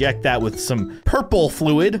just inject that with some purple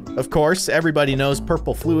fluid. Of course, everybody knows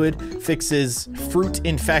purple fluid fixes fruit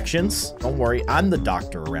infections. Don't worry, I'm the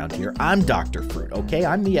doctor around here. I'm Dr. Fruit, okay?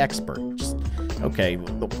 I'm the expert. Okay,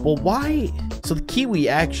 well, why? So the kiwi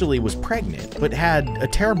actually was pregnant, but had a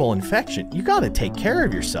terrible infection. You gotta take care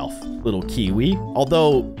of yourself, little kiwi.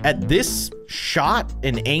 Although at this shot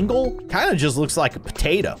and angle, kind of just looks like a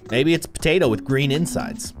potato. Maybe it's a potato with green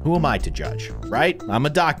insides. Who am I to judge, right? I'm a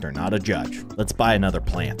doctor, not a judge. Let's buy another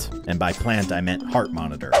plant. And by plant, I meant heart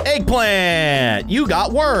monitor. Eggplant! You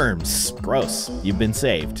got worms. Gross. You've been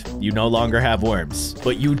saved. You no longer have worms,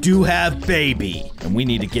 but you do have baby. And we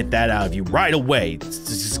need to get that out of you right away.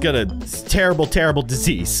 It's terrible, terrible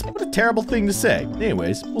disease. What a terrible thing to say.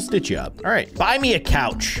 Anyways, we'll stitch you up. All right, buy me a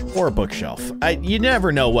couch or a bookshelf. You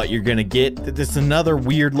never know what you're gonna get. This is another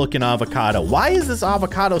weird looking avocado. Why is this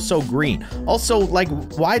avocado so green? Also, like,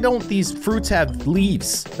 why don't these fruits have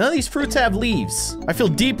leaves? None of these fruits have leaves. I feel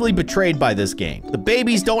deeply betrayed by this game. The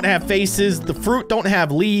babies don't have faces. The fruit don't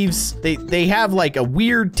have leaves. They have like a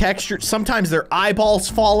weird texture. Sometimes their eyeballs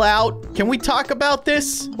fall out. Can we talk about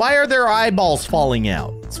this? Why are their eyeballs falling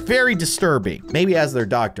out? It's very disturbing. Maybe as their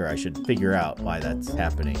doctor, I should figure out why that's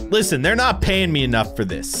happening. Listen, they're not paying me enough for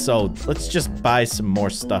this, so let's just buy some more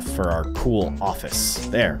stuff for our cool office.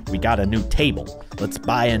 There, we got a new table. Let's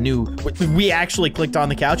buy a new, we actually clicked on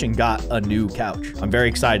the couch and got a new couch. I'm very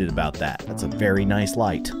excited about that. That's a very nice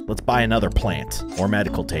light. Let's buy another plant or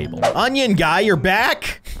medical table. Onion guy, you're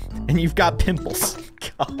back? And you've got pimples.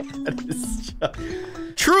 God, that is just...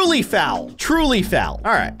 Truly foul. Truly foul.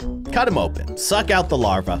 All right, cut him open. Suck out the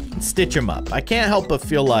larva and stitch him up. I can't help but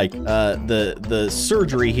feel like the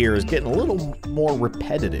surgery here is getting a little more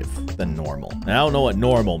repetitive than normal. And I don't know what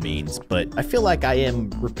normal means, but I feel like I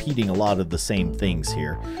am repeating a lot of the same things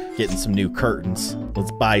here. Getting some new curtains.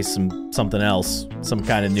 Let's buy something else. Some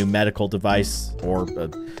kind of new medical device or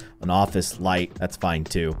an office light. That's fine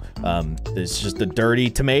too. It's just a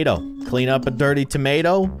dirty tomato. Clean up a dirty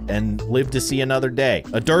tomato and live to see another day.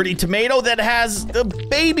 A dirty tomato that has a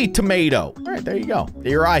baby tomato. All right, there you go.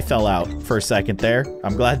 Your eye fell out for a second there.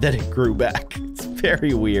 I'm glad that it grew back. It's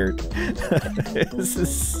very weird. This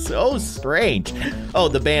is so strange. Oh,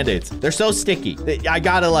 the Band-Aids. They're so sticky. I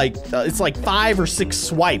gotta like, it's like 5 or 6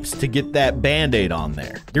 swipes to get that Band-Aid on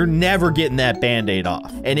there. You're never getting that Band-Aid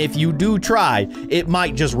off. And if you do try, it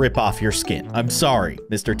might just rip off your skin. I'm sorry,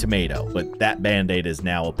 Mr. Tomato, but that Band-Aid is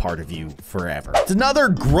now a part of you forever. It's another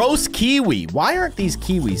gross kiwi. Why aren't these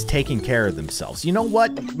kiwis taking care of themselves? You know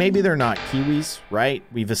what? Maybe they're not kiwis, right?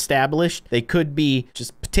 We've established they could be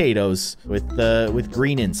just potatoes with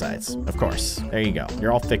green insides. Of course. There you go.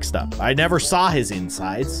 You're all fixed up. I never saw his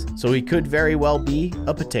insides, so he could very well be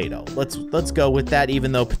a potato. Let's go with that,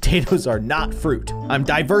 even though potatoes are not fruit. I'm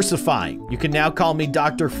diversifying. You can now call me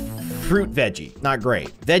Dr. Fruit Veggie. Not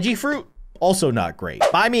great. Veggie fruit? Also not great.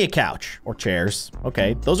 Buy me a couch or chairs.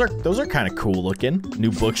 Okay, those are kind of cool looking. New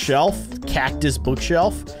bookshelf, cactus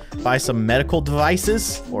bookshelf. Buy some medical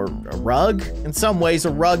devices or a rug. In some ways, a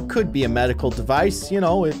rug could be a medical device. You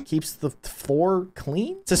know, it keeps the floor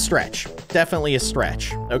clean. It's a stretch. Definitely a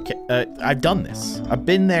stretch. Okay, I've done this. I've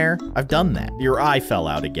been there. I've done that. Your eye fell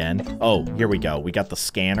out again. Oh, here we go. We got the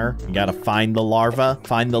scanner. You gotta find the larva.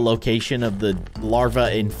 Find the location of the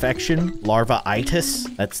larva infection. Larva-itis.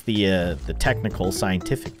 That's the technical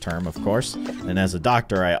scientific term, of course. And as a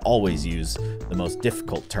doctor, I always use the most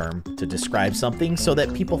difficult term to describe something so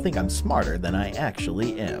that people think I'm smarter than I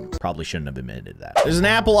actually am. Probably shouldn't have admitted that. There's an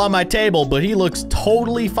apple on my table, but he looks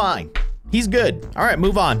totally fine. He's good. All right,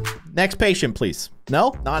 move on. Next patient, please.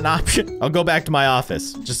 No, not an option. I'll go back to my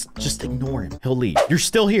office. Just ignore him. He'll leave. You're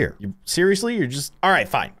still here. Seriously? You're just, all right,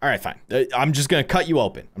 fine. All right, fine. I'm just gonna cut you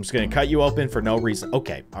open. I'm just gonna cut you open for no reason.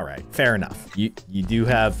 Okay, all right, fair enough. You do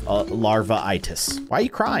have larva-itis. Why are you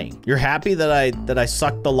crying? You're happy that I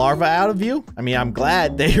sucked the larva out of you? I mean, I'm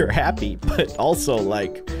glad that you're happy, but also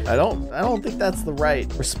like, I don't think that's the right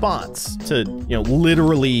response to, you know,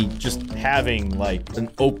 literally just having like an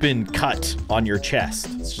open cut on your chest.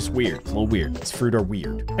 It's just weird. It's a little weird. These fruit are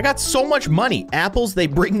weird. I got so much money. Apples, they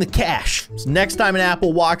bring the cash. So next time an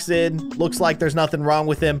apple walks in, looks like there's nothing wrong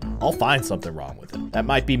with him, I'll find something wrong with him. That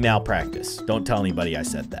might be malpractice. Don't tell anybody I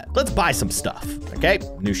said that. Let's buy some stuff. Okay,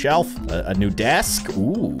 new shelf, a new desk.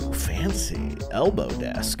 Ooh, fancy elbow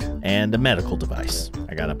desk, and a medical device.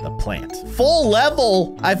 I got up the plant. Full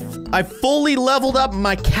level. I've fully leveled up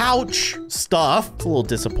my couch stuff. It's a little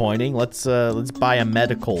disappointing. Let's buy a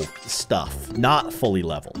medical stuff. Not fully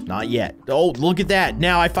leveled. Not yet. Oh, look at that.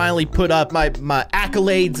 Now I finally put up my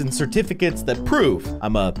accolades and certificates that prove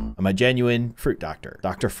I'm a genuine fruit doctor.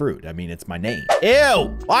 Dr. Fruit. I mean, it's my name.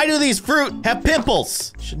 Ew! Why do these fruit have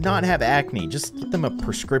pimples? Should not have acne. Just get them a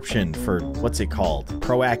prescription for, what's it called?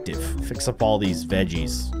 Proactive. Fix up all these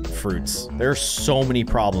veggies and fruits. There are so many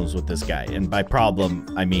problems with this guy. And by problem,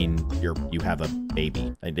 I mean you have a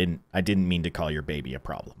baby. I didn't mean to call your baby a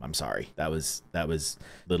problem. I'm sorry. That was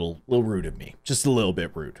little rude of me. Just a little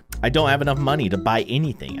bit rude. I don't have enough money to buy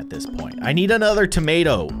anything at this point. I need another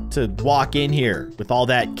tomato to walk in here with all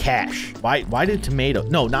that cash. Why did tomato?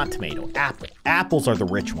 No, not tomato. Apple. Apples are the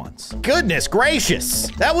rich ones. Goodness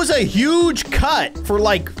gracious. That was a huge cut for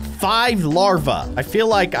like 5 larvae. I feel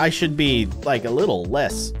like I should be like a little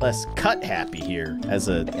less cut happy here as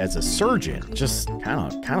a surgeon. Just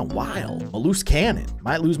kind of wild. A loose cannon.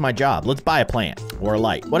 Might lose my job. Let's buy a plant or a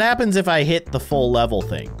light. What happens if I hit the full level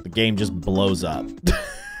thing? The game just blows up.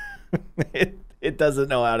 It doesn't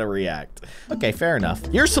know how to react. Okay, fair enough.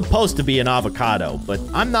 You're supposed to be an avocado, but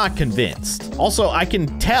I'm not convinced. Also, I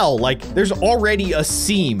can tell, like, there's already a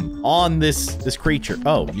seam on this creature.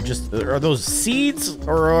 Oh, are those seeds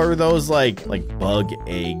or are those like bug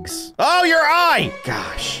eggs? Oh, your eye!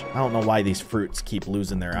 Gosh, I don't know why these fruits keep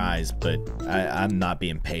losing their eyes, but I'm not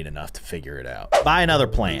being paid enough to figure it out. Buy another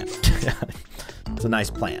plant. It's a nice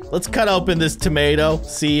plant. Let's cut open this tomato,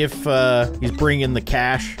 see if he's bringing the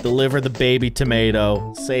cash, deliver the baby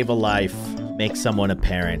tomato, save a life, make someone a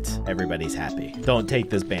parent. Everybody's happy. Don't take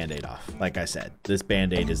this Band-Aid off. Like I said, this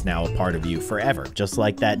Band-Aid is now a part of you forever, just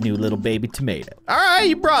like that new little baby tomato. All right,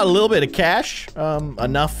 you brought a little bit of cash,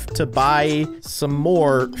 enough to buy some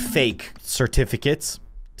more fake certificates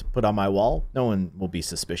to put on my wall. No one will be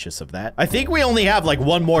suspicious of that. I think we only have like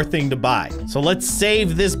one more thing to buy. So let's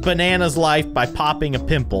save this banana's life by popping a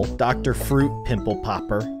pimple. Dr. Fruit Pimple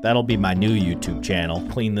Popper. That'll be my new YouTube channel.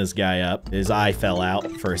 Clean this guy up. His eye fell out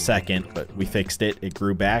for a second, but we fixed it. It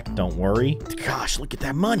grew back. Don't worry. Gosh, look at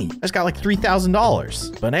that money. I just got like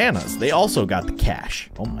 $3,000. Bananas. They also got the cash.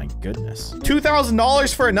 Oh my goodness.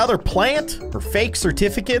 $2,000 for another plant? For fake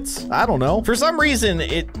certificates? I don't know. For some reason,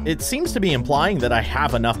 it seems to be implying that I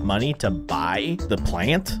have enough money to buy the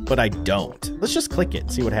plant, but I don't. Let's just click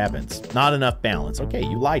it, see what happens. Not enough balance. Okay,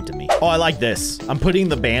 you lied to me. Oh, I like this. I'm putting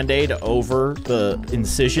the Band-Aid over the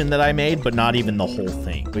incision that I made, but not even the whole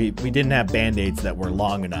thing. We didn't have Band-Aids that were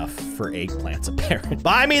long enough for eggplants, apparently.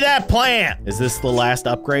 Buy me that plant! Is this the last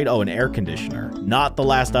upgrade? Oh, an air conditioner. Not the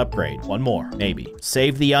last upgrade. One more, maybe.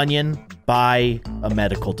 Save the onion. Buy a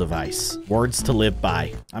medical device. Words to live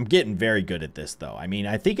by. I'm getting very good at this, though. I mean,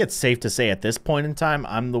 I think it's safe to say at this point in time,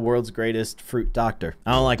 I'm the world's greatest fruit doctor.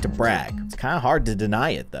 I don't like to brag. It's kind of hard to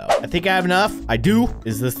deny it, though. I think I have enough. I do.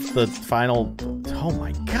 Is this the final? Oh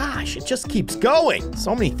my gosh, it just keeps going.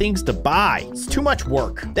 So many things to buy. It's too much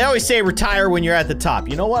work. They always say retire when you're at the top.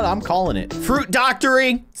 You know what? I'm calling it. Fruit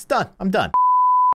doctoring. It's done. I'm done.